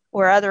and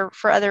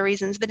for other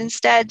reasons, but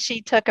instead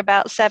she took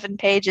about 7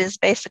 pages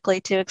basically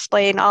to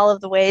explain all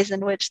of the ways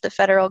in which the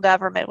federal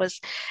government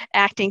was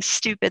acting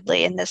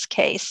stupidly in this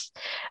case.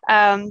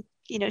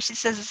 She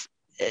says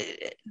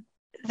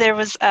there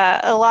was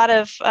a lot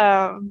of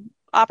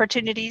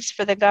opportunities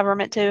for the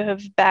government to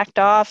have backed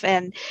off,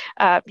 and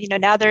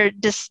now they're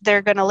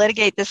going to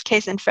litigate this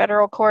case in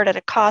federal court at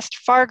a cost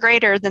far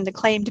greater than the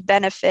claimed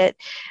benefit.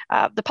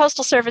 The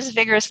Postal Service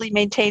vigorously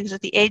maintains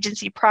that the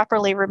agency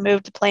properly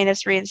removed the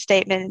plaintiff's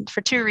reinstatement for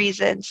 2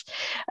 reasons.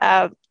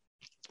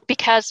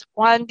 Because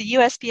one, the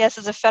USPS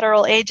is a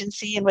federal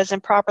agency and was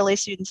improperly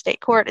sued in state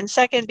court, and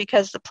second,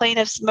 because the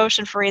plaintiff's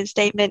motion for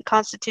reinstatement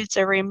constitutes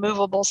a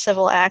removable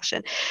civil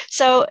action.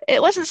 So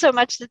it wasn't so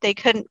much that they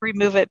couldn't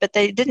remove it, but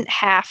they didn't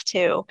have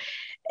to.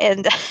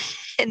 And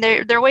and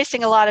they're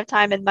wasting a lot of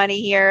time and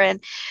money here.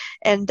 And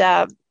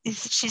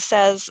she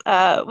says,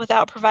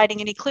 without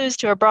providing any clues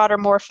to a broader,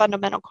 more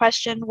fundamental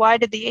question, why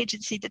did the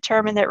agency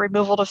determine that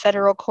removal to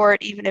federal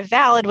court, even if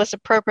valid, was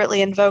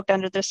appropriately invoked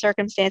under the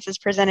circumstances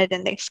presented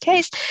in this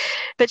case?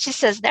 But she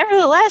says,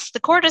 nevertheless, the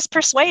court is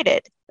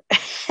persuaded.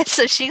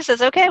 So she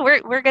says, okay,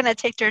 we're going to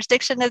take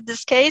jurisdiction of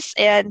this case,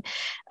 and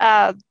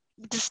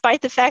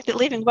despite the fact that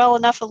leaving well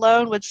enough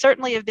alone would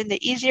certainly have been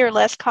the easier,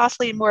 less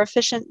costly, and more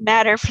efficient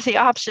matter for the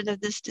option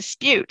of this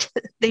dispute.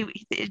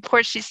 Of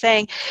course, she's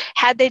saying,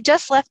 had they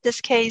just left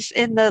this case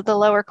in the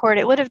lower court,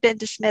 it would have been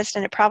dismissed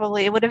and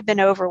it would have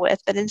been over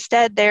with. But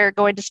instead, they're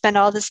going to spend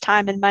all this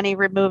time and money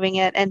removing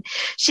it. And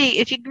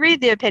if you read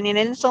the opinion,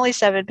 and it's only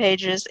 7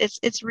 pages,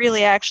 it's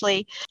really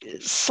actually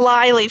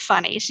slyly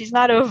funny. She's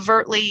not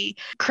overtly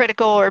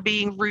critical or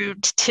being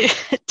rude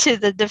to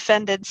the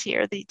defendants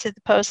here, to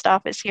the post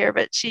office here,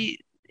 but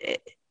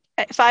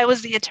if I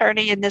was the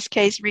attorney in this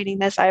case reading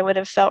this, I would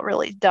have felt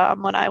really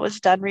dumb when I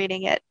was done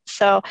reading it.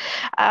 So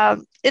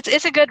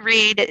it's a good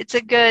read. It's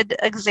a good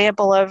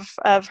example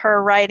of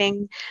her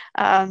writing.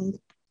 And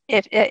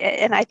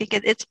I think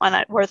it's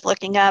one worth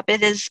looking up.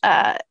 It is,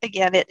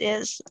 again, it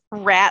is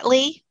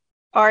Ratley,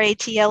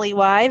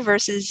 Ratley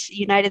versus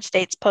United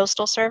States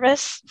Postal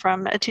Service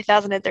from a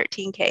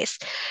 2013 case.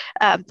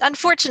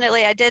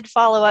 Unfortunately, I did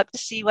follow up to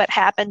see what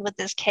happened with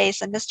this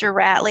case. And Mr.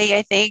 Ratley,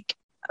 I think,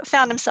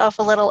 found himself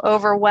a little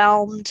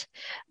overwhelmed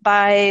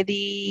by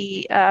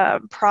the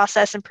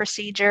process and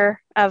procedure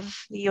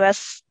of the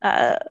U.S.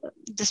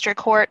 District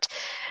Court.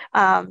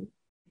 I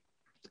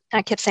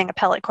kept saying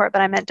appellate court,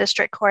 but I meant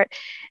district court.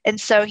 And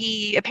so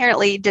he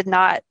apparently did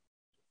not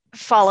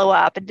follow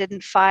up and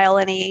didn't file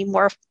any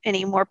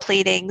more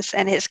pleadings,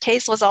 and his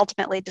case was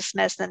ultimately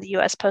dismissed, and the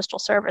U.S. Postal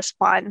Service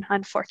won,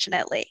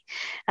 unfortunately.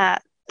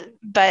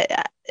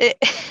 But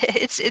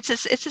it's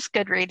a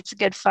good read. It's a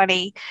good,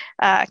 funny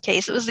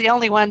case. It was the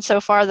only one so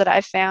far that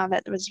I found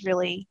that was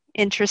really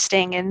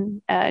interesting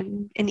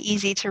and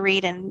easy to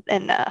read and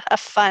a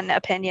fun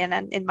opinion,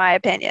 in my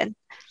opinion.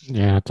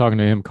 Yeah, talking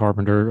to M.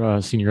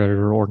 Carpenter, senior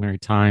editor of Ordinary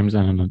Times,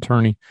 and an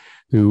attorney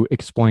who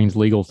explains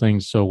legal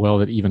things so well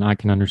that even I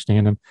can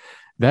understand them.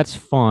 That's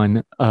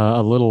fun.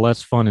 A little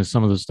less fun is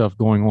some of the stuff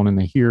going on in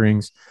the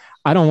hearings.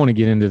 I don't want to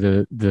get into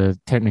the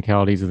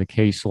technicalities of the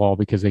case law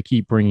because they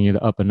keep bringing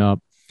it up and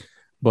up.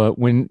 But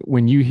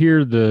when you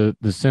hear the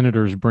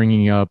senators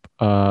bringing up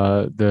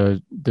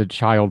the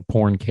child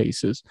porn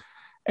cases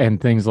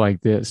and things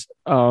like this,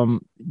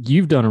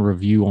 you've done a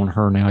review on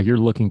her now. You're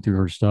looking through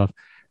her stuff.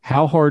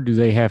 How hard do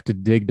they have to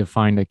dig to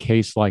find a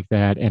case like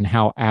that, and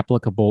how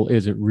applicable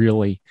is it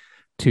really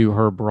to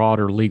her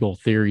broader legal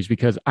theories?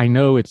 Because I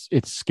know it's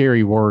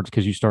scary words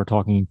because you start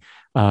talking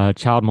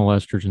child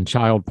molesters and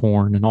child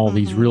porn and all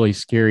these really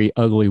scary,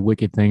 ugly,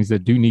 wicked things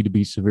that do need to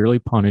be severely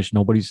punished.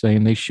 Nobody's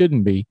saying they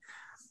shouldn't be.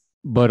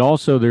 But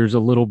also there's a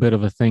little bit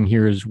of a thing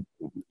here is,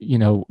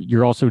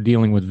 you're also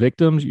dealing with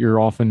victims. You're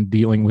often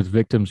dealing with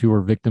victims who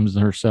are victims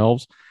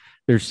themselves.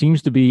 There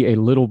seems to be a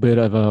little bit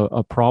of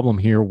a problem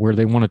here where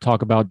they want to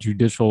talk about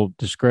judicial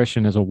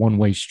discretion as a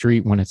one-way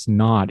street when it's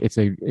not. It's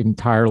an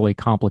entirely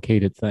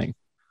complicated thing.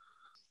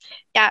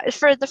 Yeah,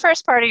 for the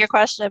first part of your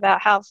question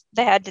about how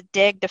they had to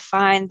dig to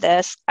find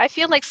this, I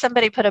feel like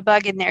somebody put a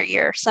bug in their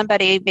ear.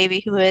 Somebody maybe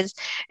who is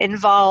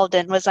involved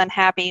and was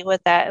unhappy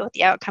with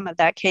the outcome of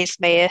that case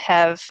may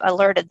have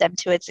alerted them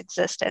to its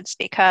existence,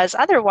 because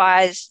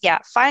otherwise,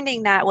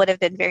 finding that would have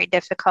been very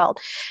difficult.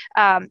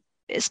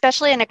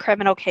 Especially in a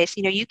criminal case,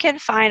 you can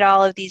find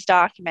all of these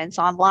documents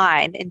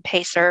online in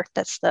PACER.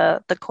 That's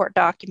the court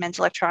documents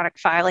electronic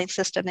filing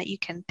system that you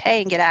can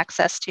pay and get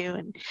access to.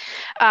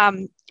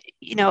 And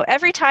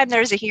every time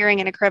there's a hearing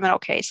in a criminal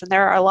case, and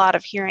there are a lot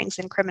of hearings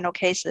in criminal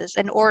cases,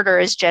 an order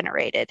is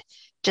generated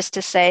just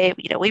to say,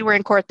 we were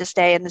in court this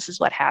day and this is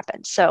what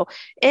happened. So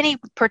any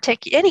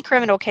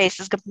criminal case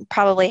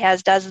probably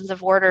has dozens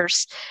of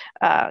orders,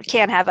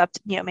 can have up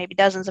to, maybe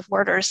dozens of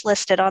orders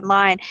listed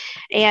online.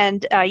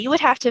 And you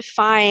would have to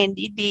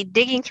you'd be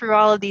digging through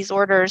all of these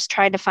orders,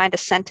 trying to find a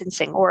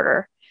sentencing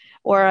order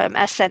or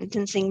a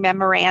sentencing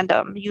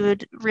memorandum. You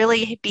would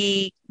really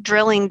be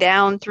drilling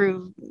down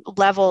through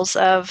levels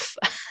of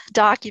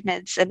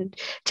documents and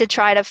to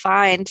try to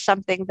find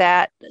something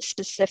that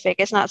specific.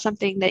 It's not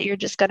something that you're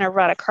just going to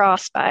run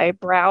across by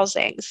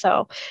browsing.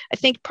 So I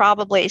think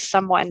probably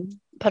someone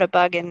put a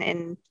bug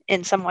in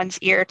someone's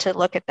ear to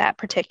look at that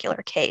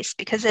particular case,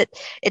 because it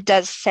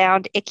does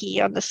sound icky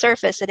on the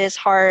surface. It is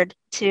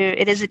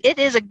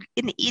an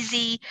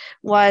easy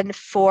one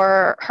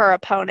for her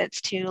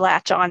opponents to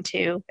latch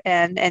onto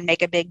and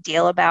make a big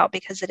deal about,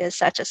 because it is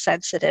such a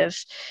sensitive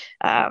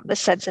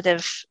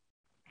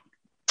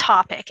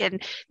topic,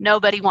 and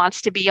nobody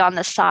wants to be on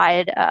the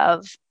side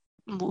of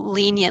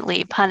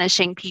leniently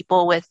punishing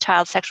people with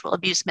child sexual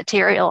abuse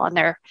material on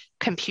their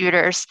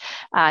computers.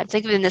 I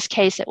think in this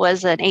case, it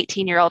was an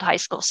 18-year-old high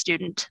school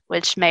student,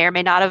 which may or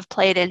may not have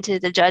played into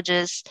the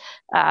judge's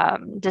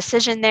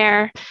decision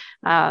there.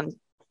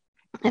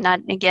 And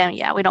again,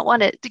 yeah, we don't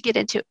want to get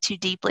into it too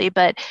deeply,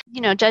 but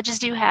judges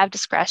do have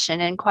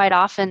discretion, and quite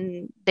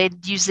often they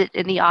use it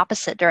in the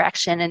opposite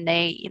direction. And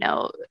they,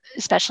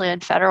 especially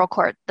in federal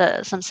court,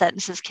 some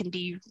sentences can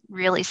be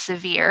really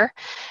severe,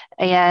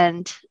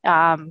 and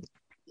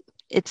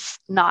it's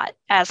not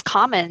as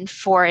common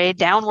for a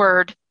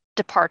downward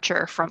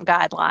departure from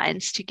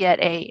guidelines to get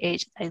a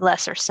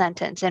lesser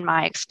sentence, in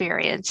my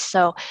experience.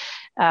 So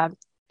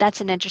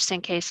that's an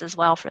interesting case as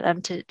well for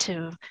them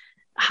to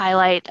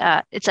highlight.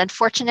 It's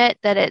unfortunate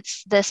that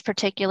it's this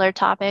particular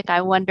topic.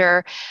 I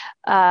wonder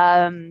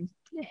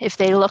if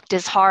they looked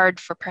as hard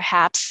for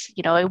perhaps,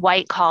 a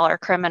white collar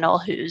criminal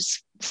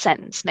whose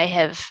sentence may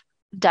have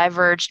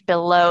diverged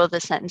below the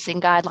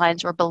sentencing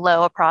guidelines or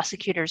below a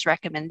prosecutor's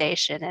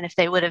recommendation. And if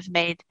they would have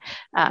made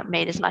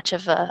as much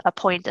of a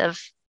point of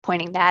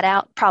pointing that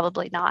out,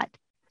 probably not.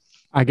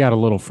 I got a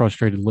little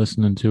frustrated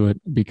listening to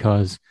it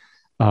because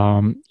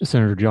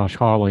Senator Josh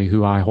Hawley,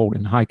 who I hold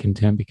in high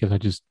contempt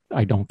because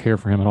I don't care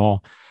for him at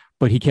all,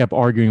 but he kept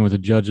arguing with the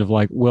judge of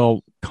like,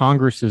 well,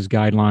 Congress's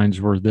guidelines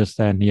were this,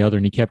 that, and the other.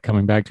 And he kept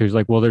coming back to, he's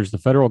like, well, there's the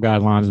federal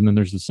guidelines, and then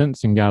there's the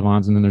sentencing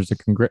guidelines, and then there's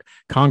the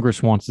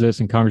Congress wants this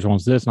and Congress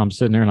wants this. And I'm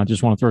sitting there and I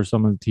just want to throw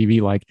something on the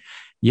TV like,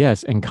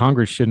 yes, and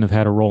Congress shouldn't have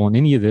had a role in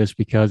any of this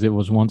because it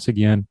was once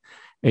again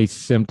a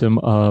symptom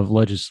of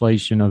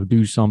legislation of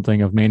do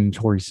something of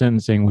mandatory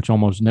sentencing, which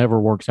almost never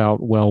works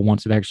out well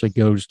once it actually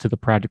goes to the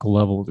practical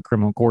level of the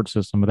criminal court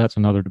system. But that's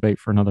another debate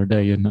for another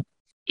day, isn't it?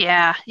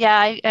 Yeah,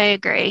 I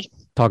agree.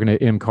 Talking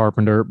to M.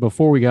 Carpenter.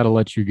 Before we got to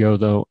let you go,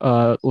 though,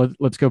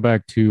 let's go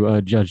back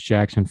to Judge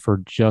Jackson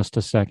for just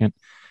a second.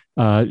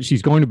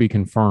 She's going to be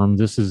confirmed.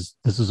 This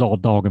is all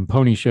dog and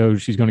pony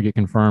shows. She's going to get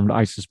confirmed.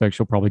 I suspect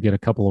she'll probably get a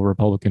couple of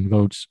Republican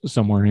votes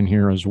somewhere in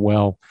here as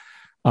well.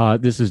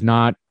 This is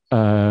not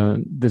a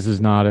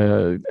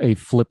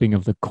flipping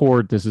of the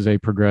court. This is a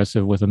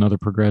progressive with another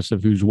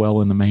progressive who's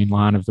well in the main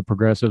line of the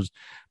progressives.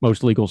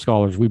 Most legal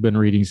scholars we've been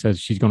reading says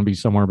she's going to be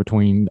somewhere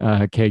between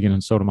Kagan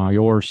and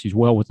Sotomayor. She's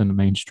well within the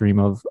mainstream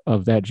of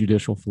that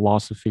judicial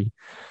philosophy.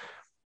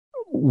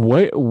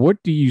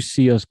 What do you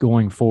see us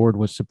going forward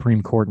with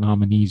Supreme Court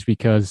nominees?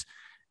 Because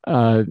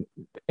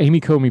Amy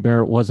Coney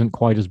Barrett wasn't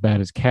quite as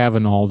bad as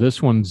Kavanaugh.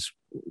 This one's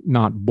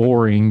not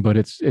boring, but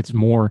it's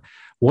more.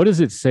 What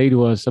does it say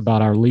to us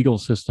about our legal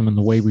system and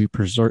the way we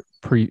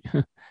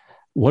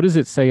what does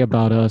it say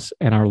about us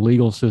and our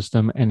legal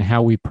system and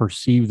how we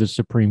perceive the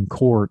Supreme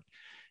Court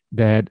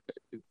that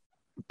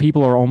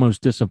people are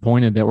almost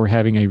disappointed that we're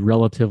having a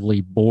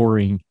relatively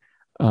boring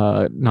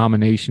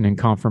nomination and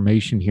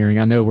confirmation hearing?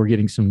 I know we're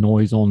getting some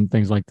noise on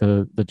things like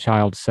the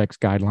child sex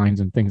guidelines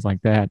and things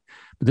like that,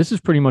 but this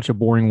is pretty much a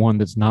boring one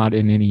that's not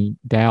in any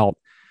doubt.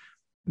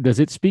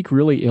 Does it speak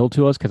really ill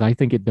to us? Because I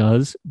think it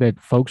does,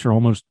 that folks are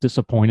almost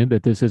disappointed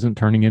that this isn't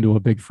turning into a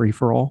big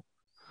free-for-all.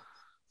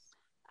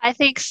 I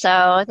think so.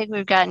 I think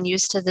we've gotten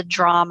used to the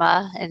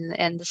drama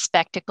and the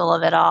spectacle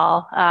of it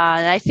all.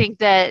 And I think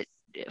that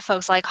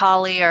folks like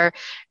Hawley are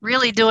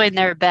really doing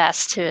their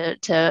best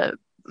to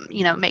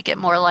make it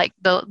more like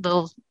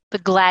the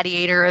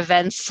gladiator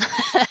events,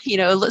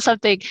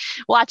 something,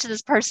 watch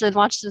this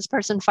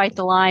person fight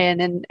the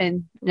lion.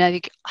 And I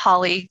think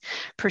Hawley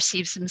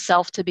perceives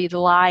himself to be the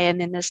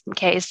lion in this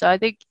case. So I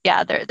think,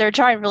 yeah, they're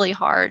trying really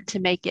hard to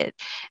make it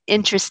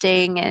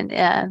interesting. And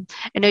I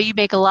know you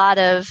make a lot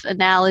of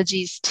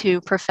analogies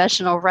to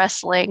professional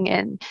wrestling,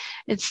 and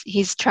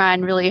he's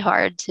trying really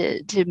hard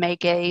to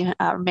make a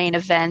main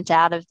event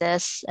out of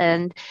this.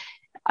 And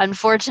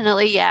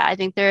unfortunately, yeah, I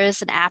think there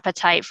is an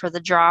appetite for the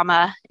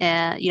drama,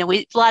 and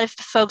a lot of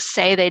folks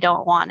say they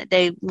don't want it;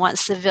 they want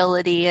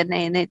civility, and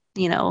they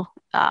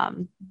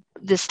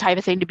this type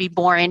of thing to be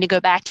boring, to go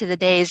back to the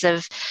days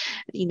of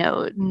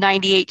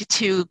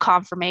 98-2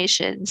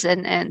 confirmations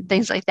and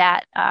things like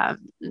that.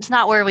 It's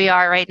not where we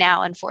are right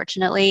now,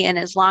 unfortunately. And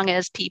as long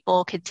as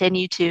people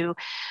continue to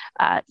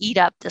eat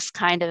up this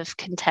kind of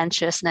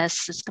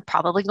contentiousness, it's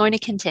probably going to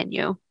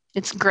continue.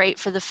 It's great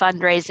for the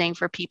fundraising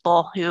for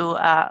people who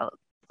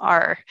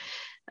are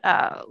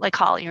like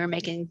Hawley, are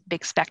making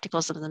big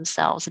spectacles of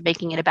themselves and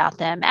making it about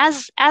them,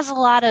 as a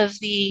lot of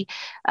the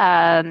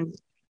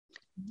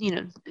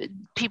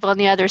people on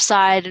the other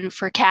side, and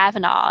for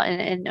Kavanaugh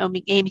and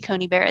Amy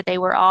Coney Barrett, they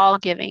were all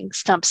giving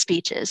stump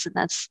speeches, and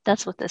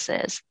that's what this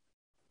is.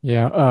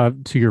 Yeah,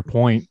 to your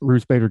point,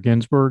 Ruth Bader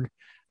Ginsburg,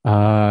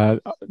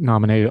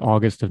 nominated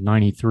August of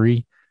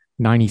 93,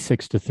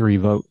 96-3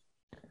 vote.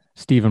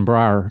 Stephen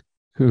Breyer,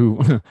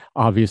 who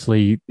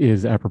obviously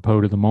is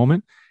apropos to the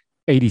moment,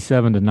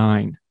 87-9 in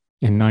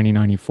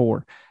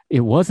 1994.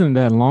 It wasn't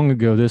that long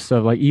ago. This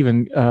like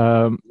even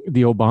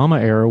the Obama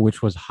era,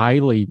 which was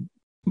highly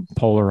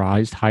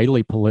polarized,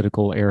 highly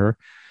political era,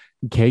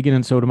 Kagan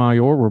and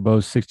Sotomayor were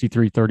both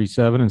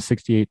 63-37 and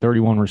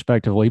 68-31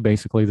 respectively,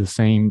 basically the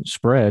same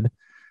spread.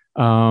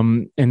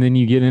 And then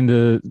you get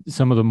into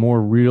some of the more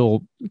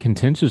real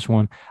contentious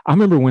one. I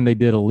remember when they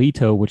did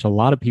Alito, which a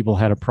lot of people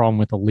had a problem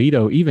with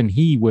Alito. Even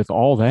he, with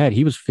all that,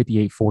 he was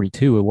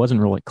 58-42. It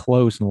wasn't really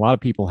close. And a lot of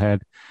people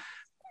had,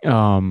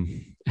 how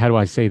do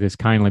I say this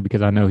kindly,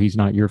 because I know he's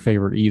not your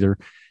favorite either.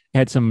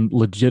 had some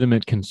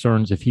legitimate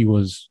concerns if he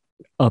was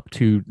up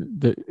to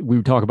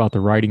we talk about the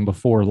writing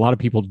before. A lot of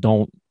people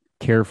don't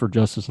care for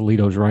Justice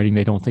Alito's writing.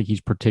 They don't think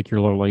he's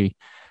particularly,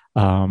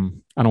 I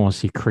don't want to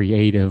say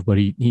creative, but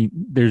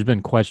there's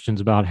been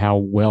questions about how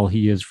well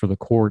he is for the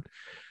court.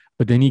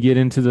 But then you get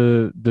into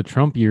the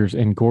Trump years,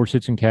 and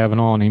Gorsuch and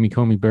Kavanaugh and Amy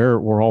Coney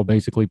Barrett were all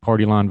basically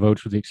party line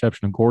votes with the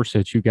exception of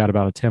Gorsuch, who got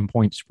about a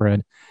 10-point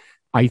spread.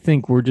 I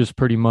think we're just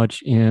pretty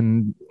much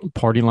in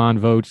party line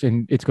votes,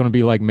 and it's going to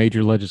be like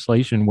major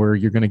legislation where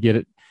you're going to get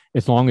it.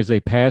 As long as they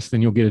pass,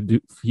 then you'll get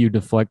a few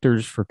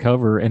deflectors for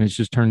cover, and it's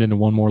just turned into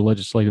one more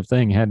legislative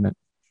thing, hadn't it?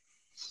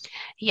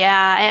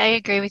 Yeah, I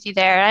agree with you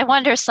there. I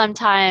wonder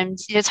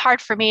sometimes, it's hard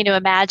for me to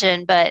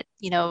imagine, but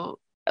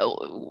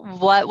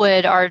what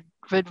would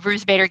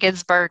Ruth Bader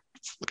Ginsburg's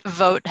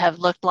vote have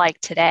looked like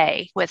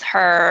today with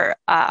her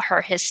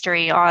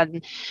history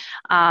on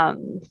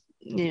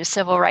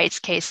civil rights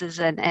cases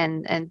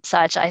and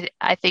such?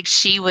 I think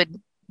she would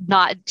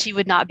not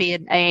be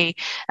in a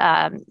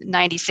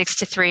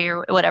 96-3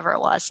 or whatever it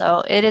was.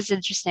 So it is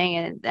interesting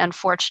and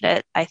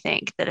unfortunate, I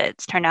think, that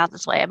it's turned out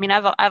this way. I mean,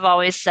 I've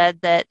always said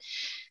that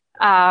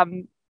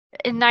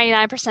in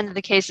 99% of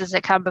the cases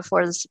that come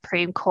before the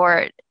Supreme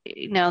Court,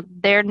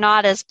 they're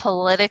not as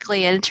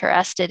politically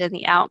interested in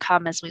the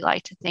outcome as we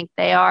like to think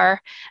they are.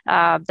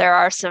 There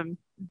are some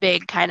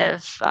big kind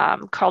of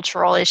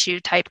cultural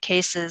issue type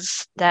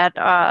cases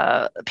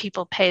that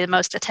people pay the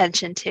most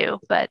attention to.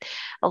 But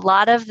a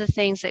lot of the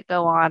things that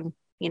go on,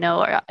 in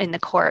the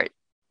court,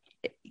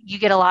 you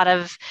get a lot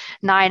of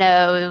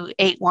 9-0,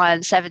 8-1,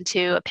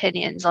 7-2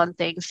 opinions on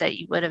things that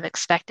you would have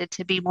expected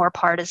to be more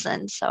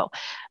partisan. So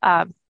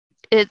I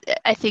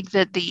think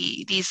that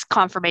these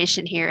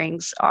confirmation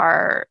hearings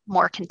are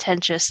more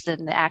contentious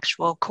than the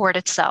actual court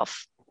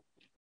itself.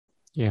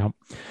 Yeah.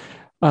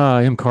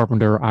 M.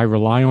 Carpenter, I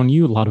rely on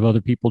you. A lot of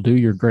other people do.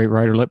 You're a great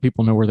writer. Let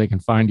people know where they can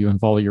find you and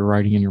follow your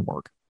writing and your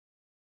work.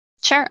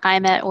 Sure.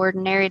 I'm at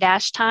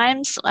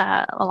Ordinary-Times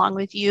along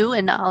with you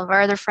and all of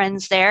our other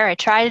friends there. I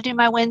try to do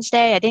my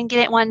Wednesday. I didn't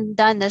get one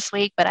done this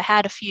week, but I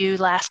had a few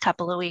last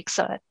couple of weeks,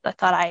 so I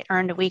thought I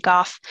earned a week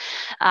off.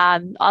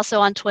 Also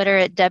on Twitter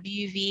at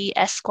WV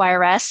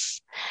Esquires.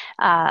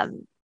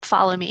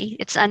 Follow me.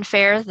 It's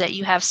unfair that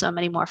you have so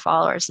many more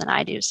followers than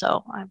I do,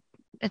 so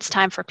it's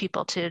time for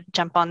people to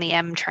jump on the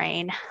M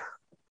train.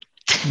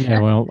 Yeah,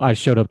 well, I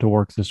showed up to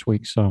work this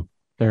week, so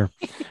there.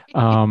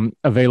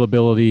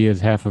 Availability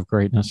is half of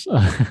greatness.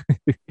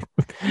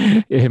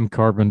 M.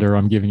 Carpenter,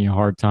 I'm giving you a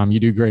hard time. You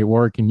do great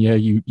work, and yeah,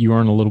 you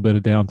earn a little bit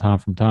of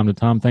downtime from time to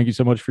time. Thank you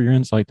so much for your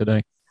insight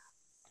today.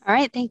 All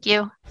right, thank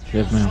you.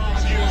 Yes, ma'am.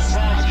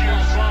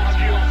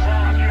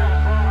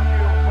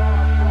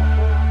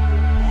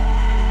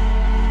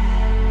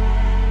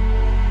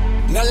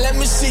 Now let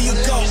me see you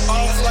go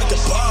off like a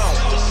bomb.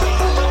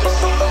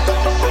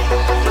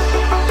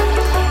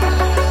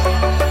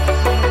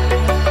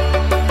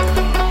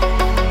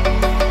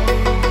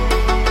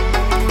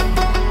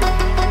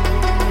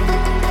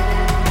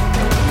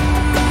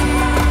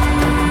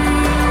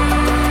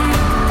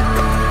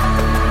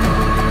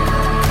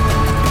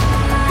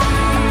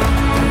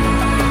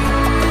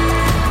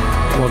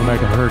 Welcome back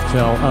to Heard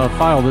Tell.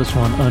 File this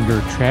one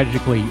under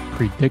tragically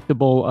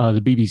predictable.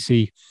 The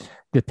BBC,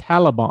 the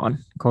Taliban.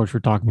 Of course,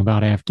 we're talking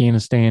about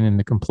Afghanistan and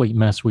the complete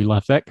mess we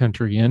left that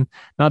country in.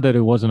 Not that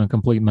it wasn't a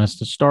complete mess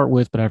to start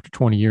with, but after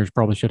 20 years,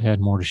 probably should have had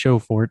more to show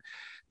for it.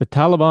 The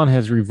Taliban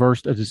has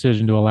reversed a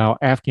decision to allow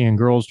Afghan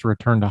girls to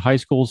return to high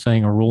school,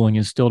 saying a ruling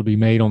is still to be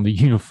made on the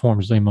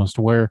uniforms they must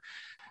wear.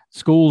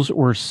 Schools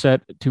were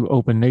set to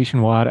open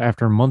nationwide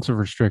after months of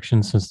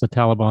restrictions since the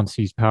Taliban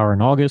seized power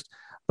in August.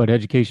 But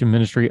Education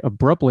Ministry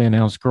abruptly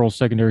announced girls'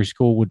 secondary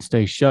school would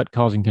stay shut,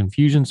 causing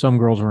confusion. Some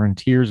girls were in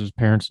tears as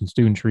parents and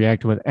students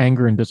reacted with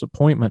anger and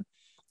disappointment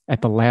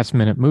at the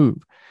last-minute move.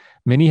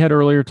 Many had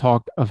earlier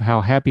talked of how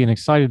happy and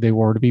excited they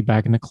were to be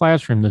back in the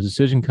classroom. The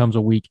decision comes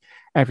a week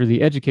after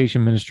the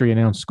Education Ministry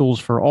announced schools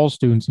for all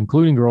students,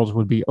 including girls,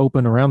 would be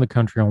open around the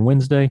country on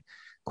Wednesday.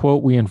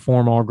 Quote, "We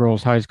inform all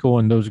girls high school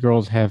and those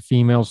girls have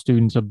female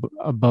students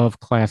above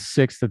class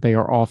 6 that they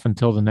are off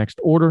until the next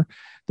order."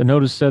 The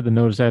notice said the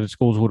notice added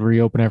schools would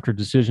reopen after a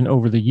decision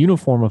over the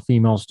uniform of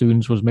female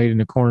students was made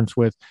in accordance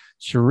with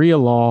Sharia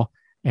law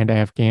and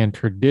Afghan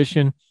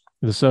tradition.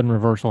 The sudden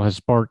reversal has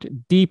sparked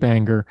deep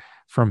anger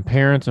from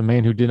parents. A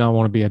man who did not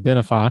want to be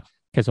identified,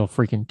 because they'll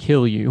freaking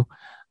kill you,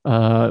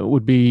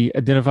 would be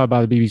identified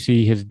by the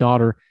BBC. His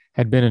daughter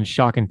had been in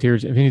shock and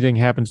tears. "If anything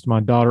happens to my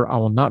daughter, I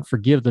will not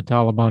forgive the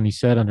Taliban," he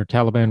said. Under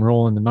Taliban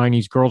rule in the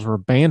 90s, girls were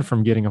banned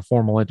from getting a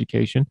formal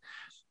education.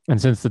 And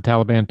since the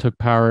Taliban took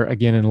power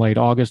again in late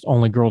August,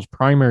 only girls'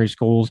 primary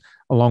schools,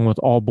 along with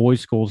all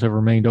boys' schools, have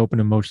remained open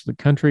in most of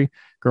the country.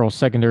 Girls'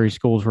 secondary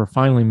schools were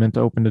finally meant to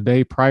open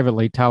today.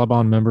 Privately,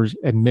 Taliban members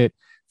admit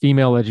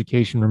female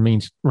education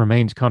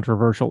remains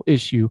controversial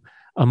issue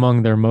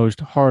among their most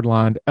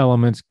hardlined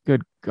elements.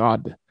 Good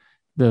God,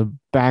 the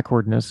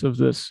backwardness of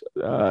this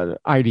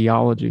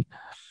ideology.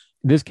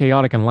 This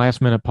chaotic and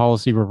last-minute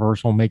policy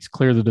reversal makes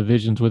clear the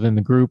divisions within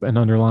the group and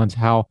underlines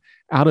how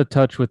out of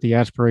touch with the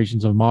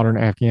aspirations of modern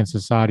Afghan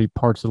society.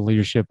 Parts of the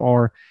leadership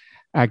are.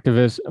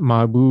 Activist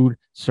Mahmoud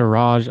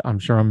Siraj, I'm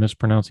sure I'm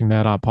mispronouncing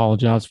that, I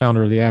apologize,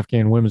 founder of the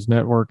Afghan Women's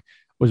Network,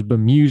 was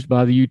bemused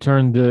by the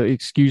U-turn. The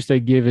excuse they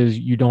give is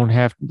you don't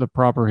have the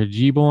proper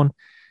hijab on.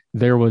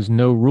 There was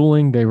no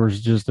ruling. There was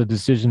just a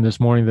decision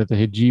this morning that the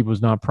hijab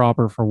was not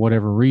proper for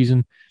whatever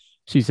reason.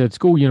 She said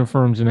school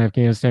uniforms in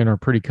Afghanistan are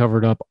pretty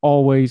covered up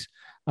always.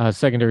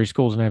 Secondary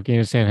schools in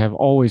Afghanistan have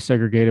always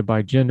segregated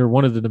by gender.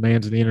 One of the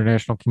demands of the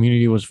international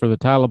community was for the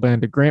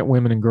Taliban to grant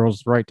women and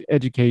girls the right to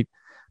educate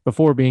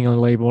before being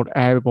labeled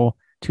able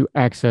to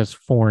access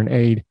foreign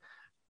aid.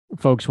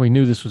 Folks, we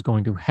knew this was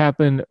going to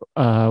happen.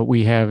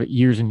 We have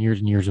years and years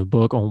and years of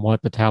book on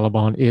what the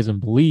Taliban is and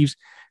believes.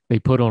 They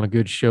put on a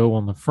good show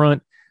on the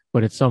front,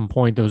 but at some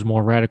point, those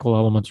more radical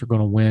elements are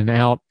going to win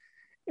out.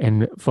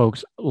 And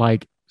folks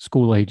like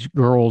school-age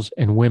girls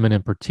and women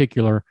in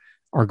particular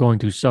are going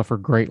to suffer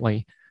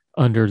greatly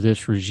under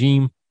this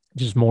regime.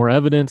 Just more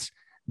evidence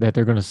that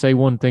they're going to say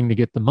one thing to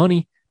get the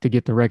money, to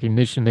get the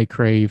recognition they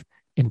crave.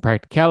 In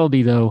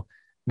practicality, though,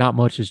 not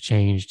much has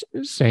changed.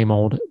 Same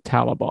old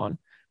Taliban.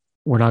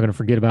 We're not going to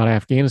forget about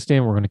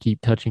Afghanistan. We're going to keep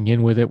touching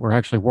in with it. We're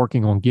actually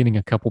working on getting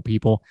a couple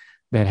people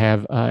that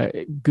have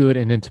good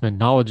and intimate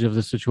knowledge of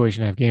the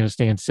situation in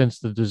Afghanistan since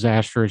the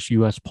disastrous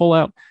U.S.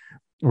 pullout.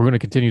 We're going to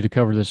continue to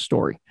cover this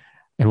story,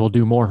 and we'll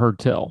do more Heard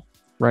Tell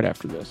right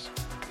after this.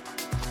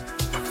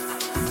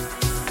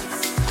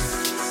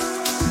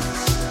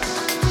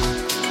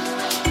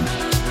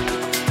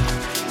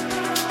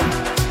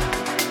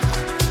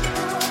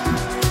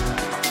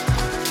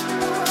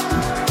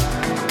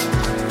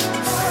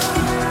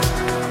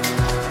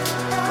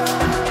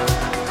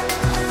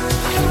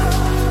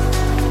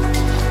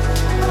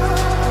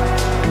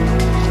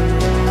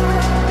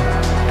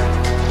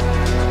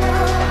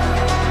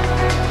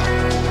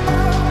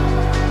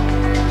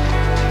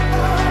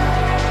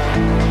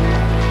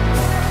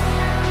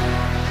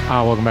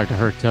 Welcome back to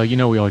Heard Tell. You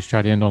know, we always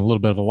try to end on a little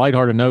bit of a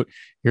lighthearted note.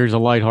 Here's a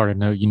lighthearted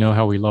note. You know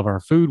how we love our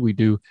food. We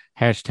do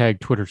hashtag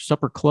Twitter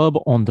Supper Club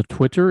on the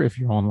Twitter. If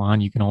you're online,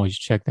 you can always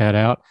check that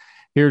out.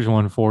 Here's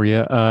one for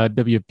you.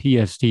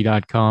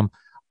 WPST.com.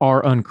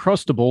 Are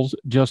Uncrustables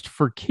just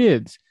for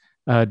kids?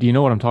 Do you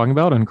know what I'm talking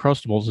about?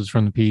 Uncrustables is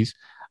from the piece.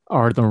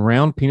 Are the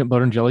round peanut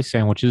butter and jelly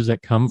sandwiches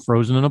that come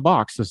frozen in a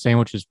box. The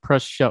sandwich is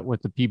pressed shut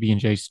with the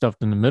PB&J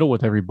stuffed in the middle.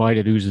 With every bite,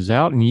 it oozes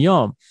out, and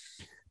yum.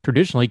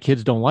 Traditionally,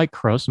 kids don't like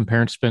crust, and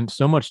parents spent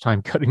so much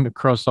time cutting the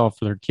crust off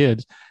for their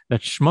kids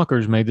that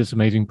Schmuckers made this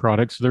amazing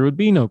product so there would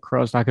be no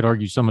crust. I could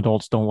argue some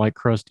adults don't like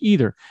crust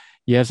either.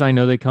 Yes, I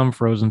know they come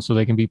frozen so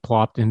they can be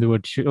plopped into a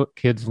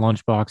kid's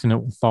lunchbox and it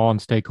will thaw and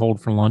stay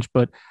cold for lunch,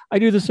 but I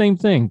do the same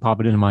thing.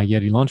 Pop it into my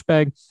Yeti lunch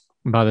bag,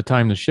 and by the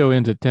time the show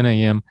ends at 10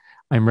 a.m.,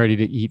 I'm ready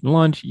to eat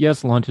lunch.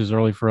 Yes, lunch is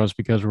early for us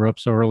because we're up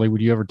so early.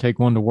 Would you ever take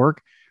one to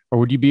work, or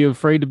would you be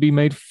afraid to be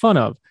made fun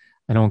of?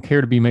 I don't care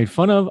to be made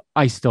fun of.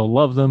 I still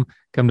love them.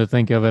 Come to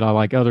think of it, I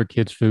like other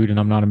kids' food, and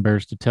I'm not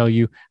embarrassed to tell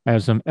you. I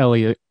have some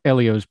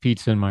Elio's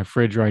pizza in my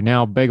fridge right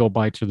now. Bagel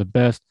bites are the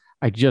best.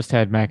 I just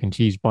had mac and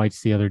cheese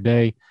bites the other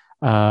day,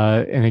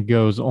 and it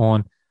goes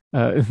on.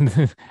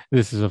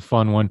 This is a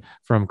fun one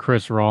from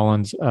Chris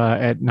Rollins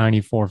at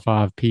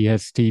 94.5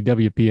 PST,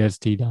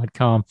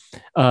 WPST.com.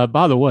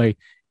 By the way,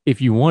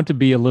 if you want to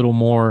be a little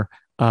more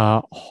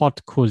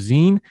haute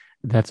cuisine,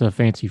 that's a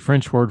fancy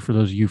French word for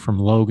those of you from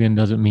Logan,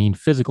 doesn't mean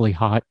physically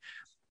hot.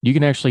 You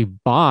can actually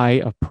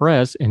buy a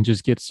press and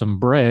just get some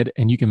bread,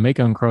 and you can make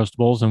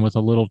Uncrustables, and with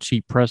a little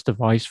cheap press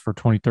device for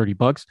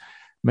 $20-$30,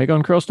 make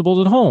Uncrustables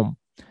at home.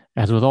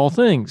 As with all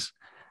things,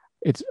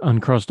 it's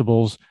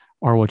Uncrustables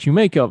are what you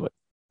make of it.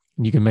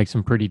 You can make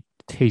some pretty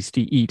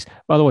tasty eats.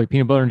 By the way,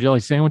 peanut butter and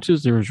jelly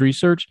sandwiches, there was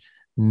research,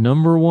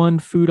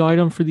 #1 food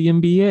item for the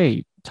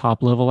NBA,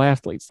 top-level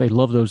athletes. They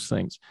love those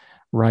things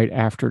right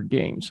after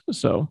games.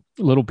 So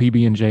a little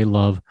PB&J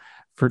love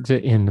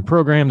to end the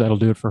program. That'll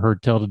do it for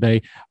Heard Tell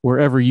today.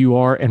 Wherever you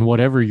are and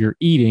whatever you're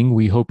eating,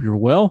 we hope you're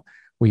well.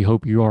 We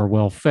hope you are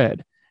well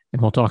fed.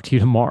 And we'll talk to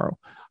you tomorrow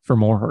for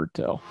more Heard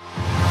Tell.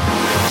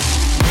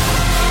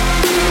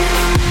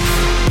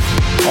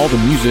 All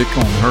the music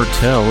on Heard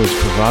Tell is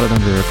provided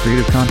under a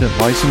Creative Content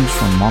license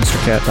from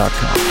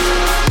monstercat.com.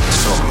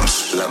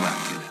 Somos la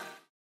máquina.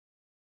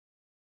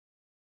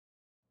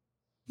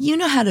 You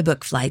know how to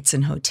book flights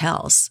and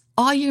hotels.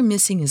 All you're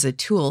missing is a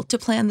tool to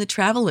plan the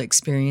travel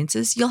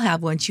experiences you'll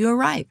have once you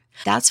arrive.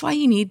 That's why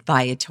you need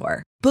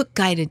Viator. Book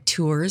guided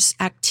tours,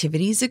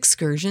 activities,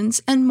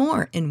 excursions, and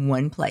more in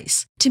one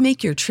place to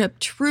make your trip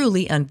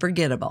truly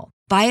unforgettable.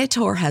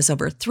 Viator has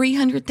over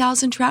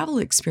 300,000 travel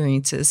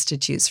experiences to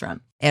choose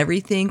from.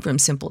 Everything from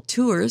simple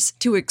tours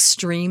to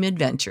extreme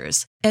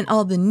adventures and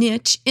all the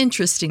niche,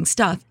 interesting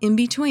stuff in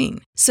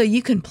between. So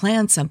you can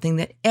plan something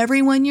that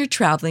everyone you're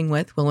traveling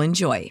with will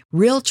enjoy.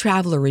 Real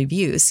traveler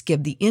reviews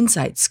give the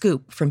inside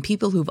scoop from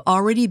people who've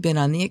already been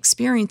on the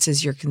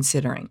experiences you're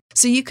considering.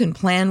 So you can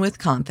plan with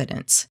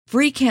confidence.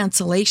 Free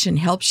cancellation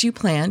helps you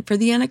plan for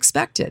the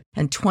unexpected.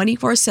 And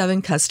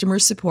 24/7 customer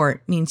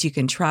support means you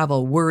can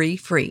travel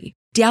worry-free.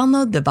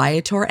 Download the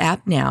Viator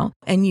app now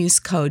and use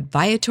code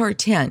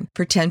Viator10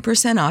 for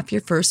 10% off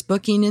your first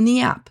booking in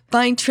the app.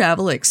 Find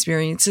travel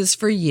experiences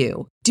for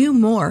you. Do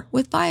more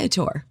with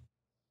Viator.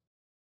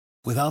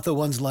 Without the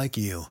ones like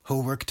you,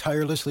 who work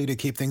tirelessly to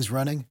keep things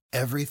running,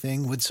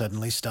 everything would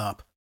suddenly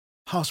stop.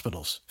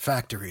 Hospitals,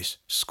 factories,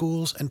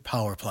 schools, and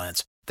power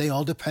plants, they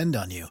all depend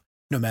on you.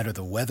 No matter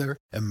the weather,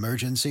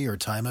 emergency, or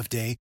time of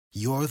day,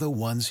 you're the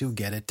ones who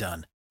get it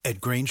done.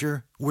 At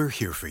Grainger, we're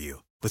here for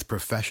you with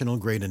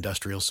professional-grade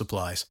industrial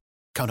supplies.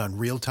 Count on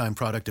real-time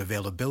product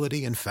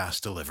availability and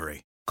fast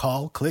delivery.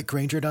 Call, click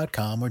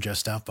Grainger.com, or just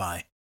stop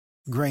by.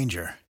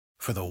 Grainger,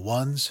 for the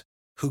ones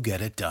who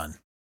get it done.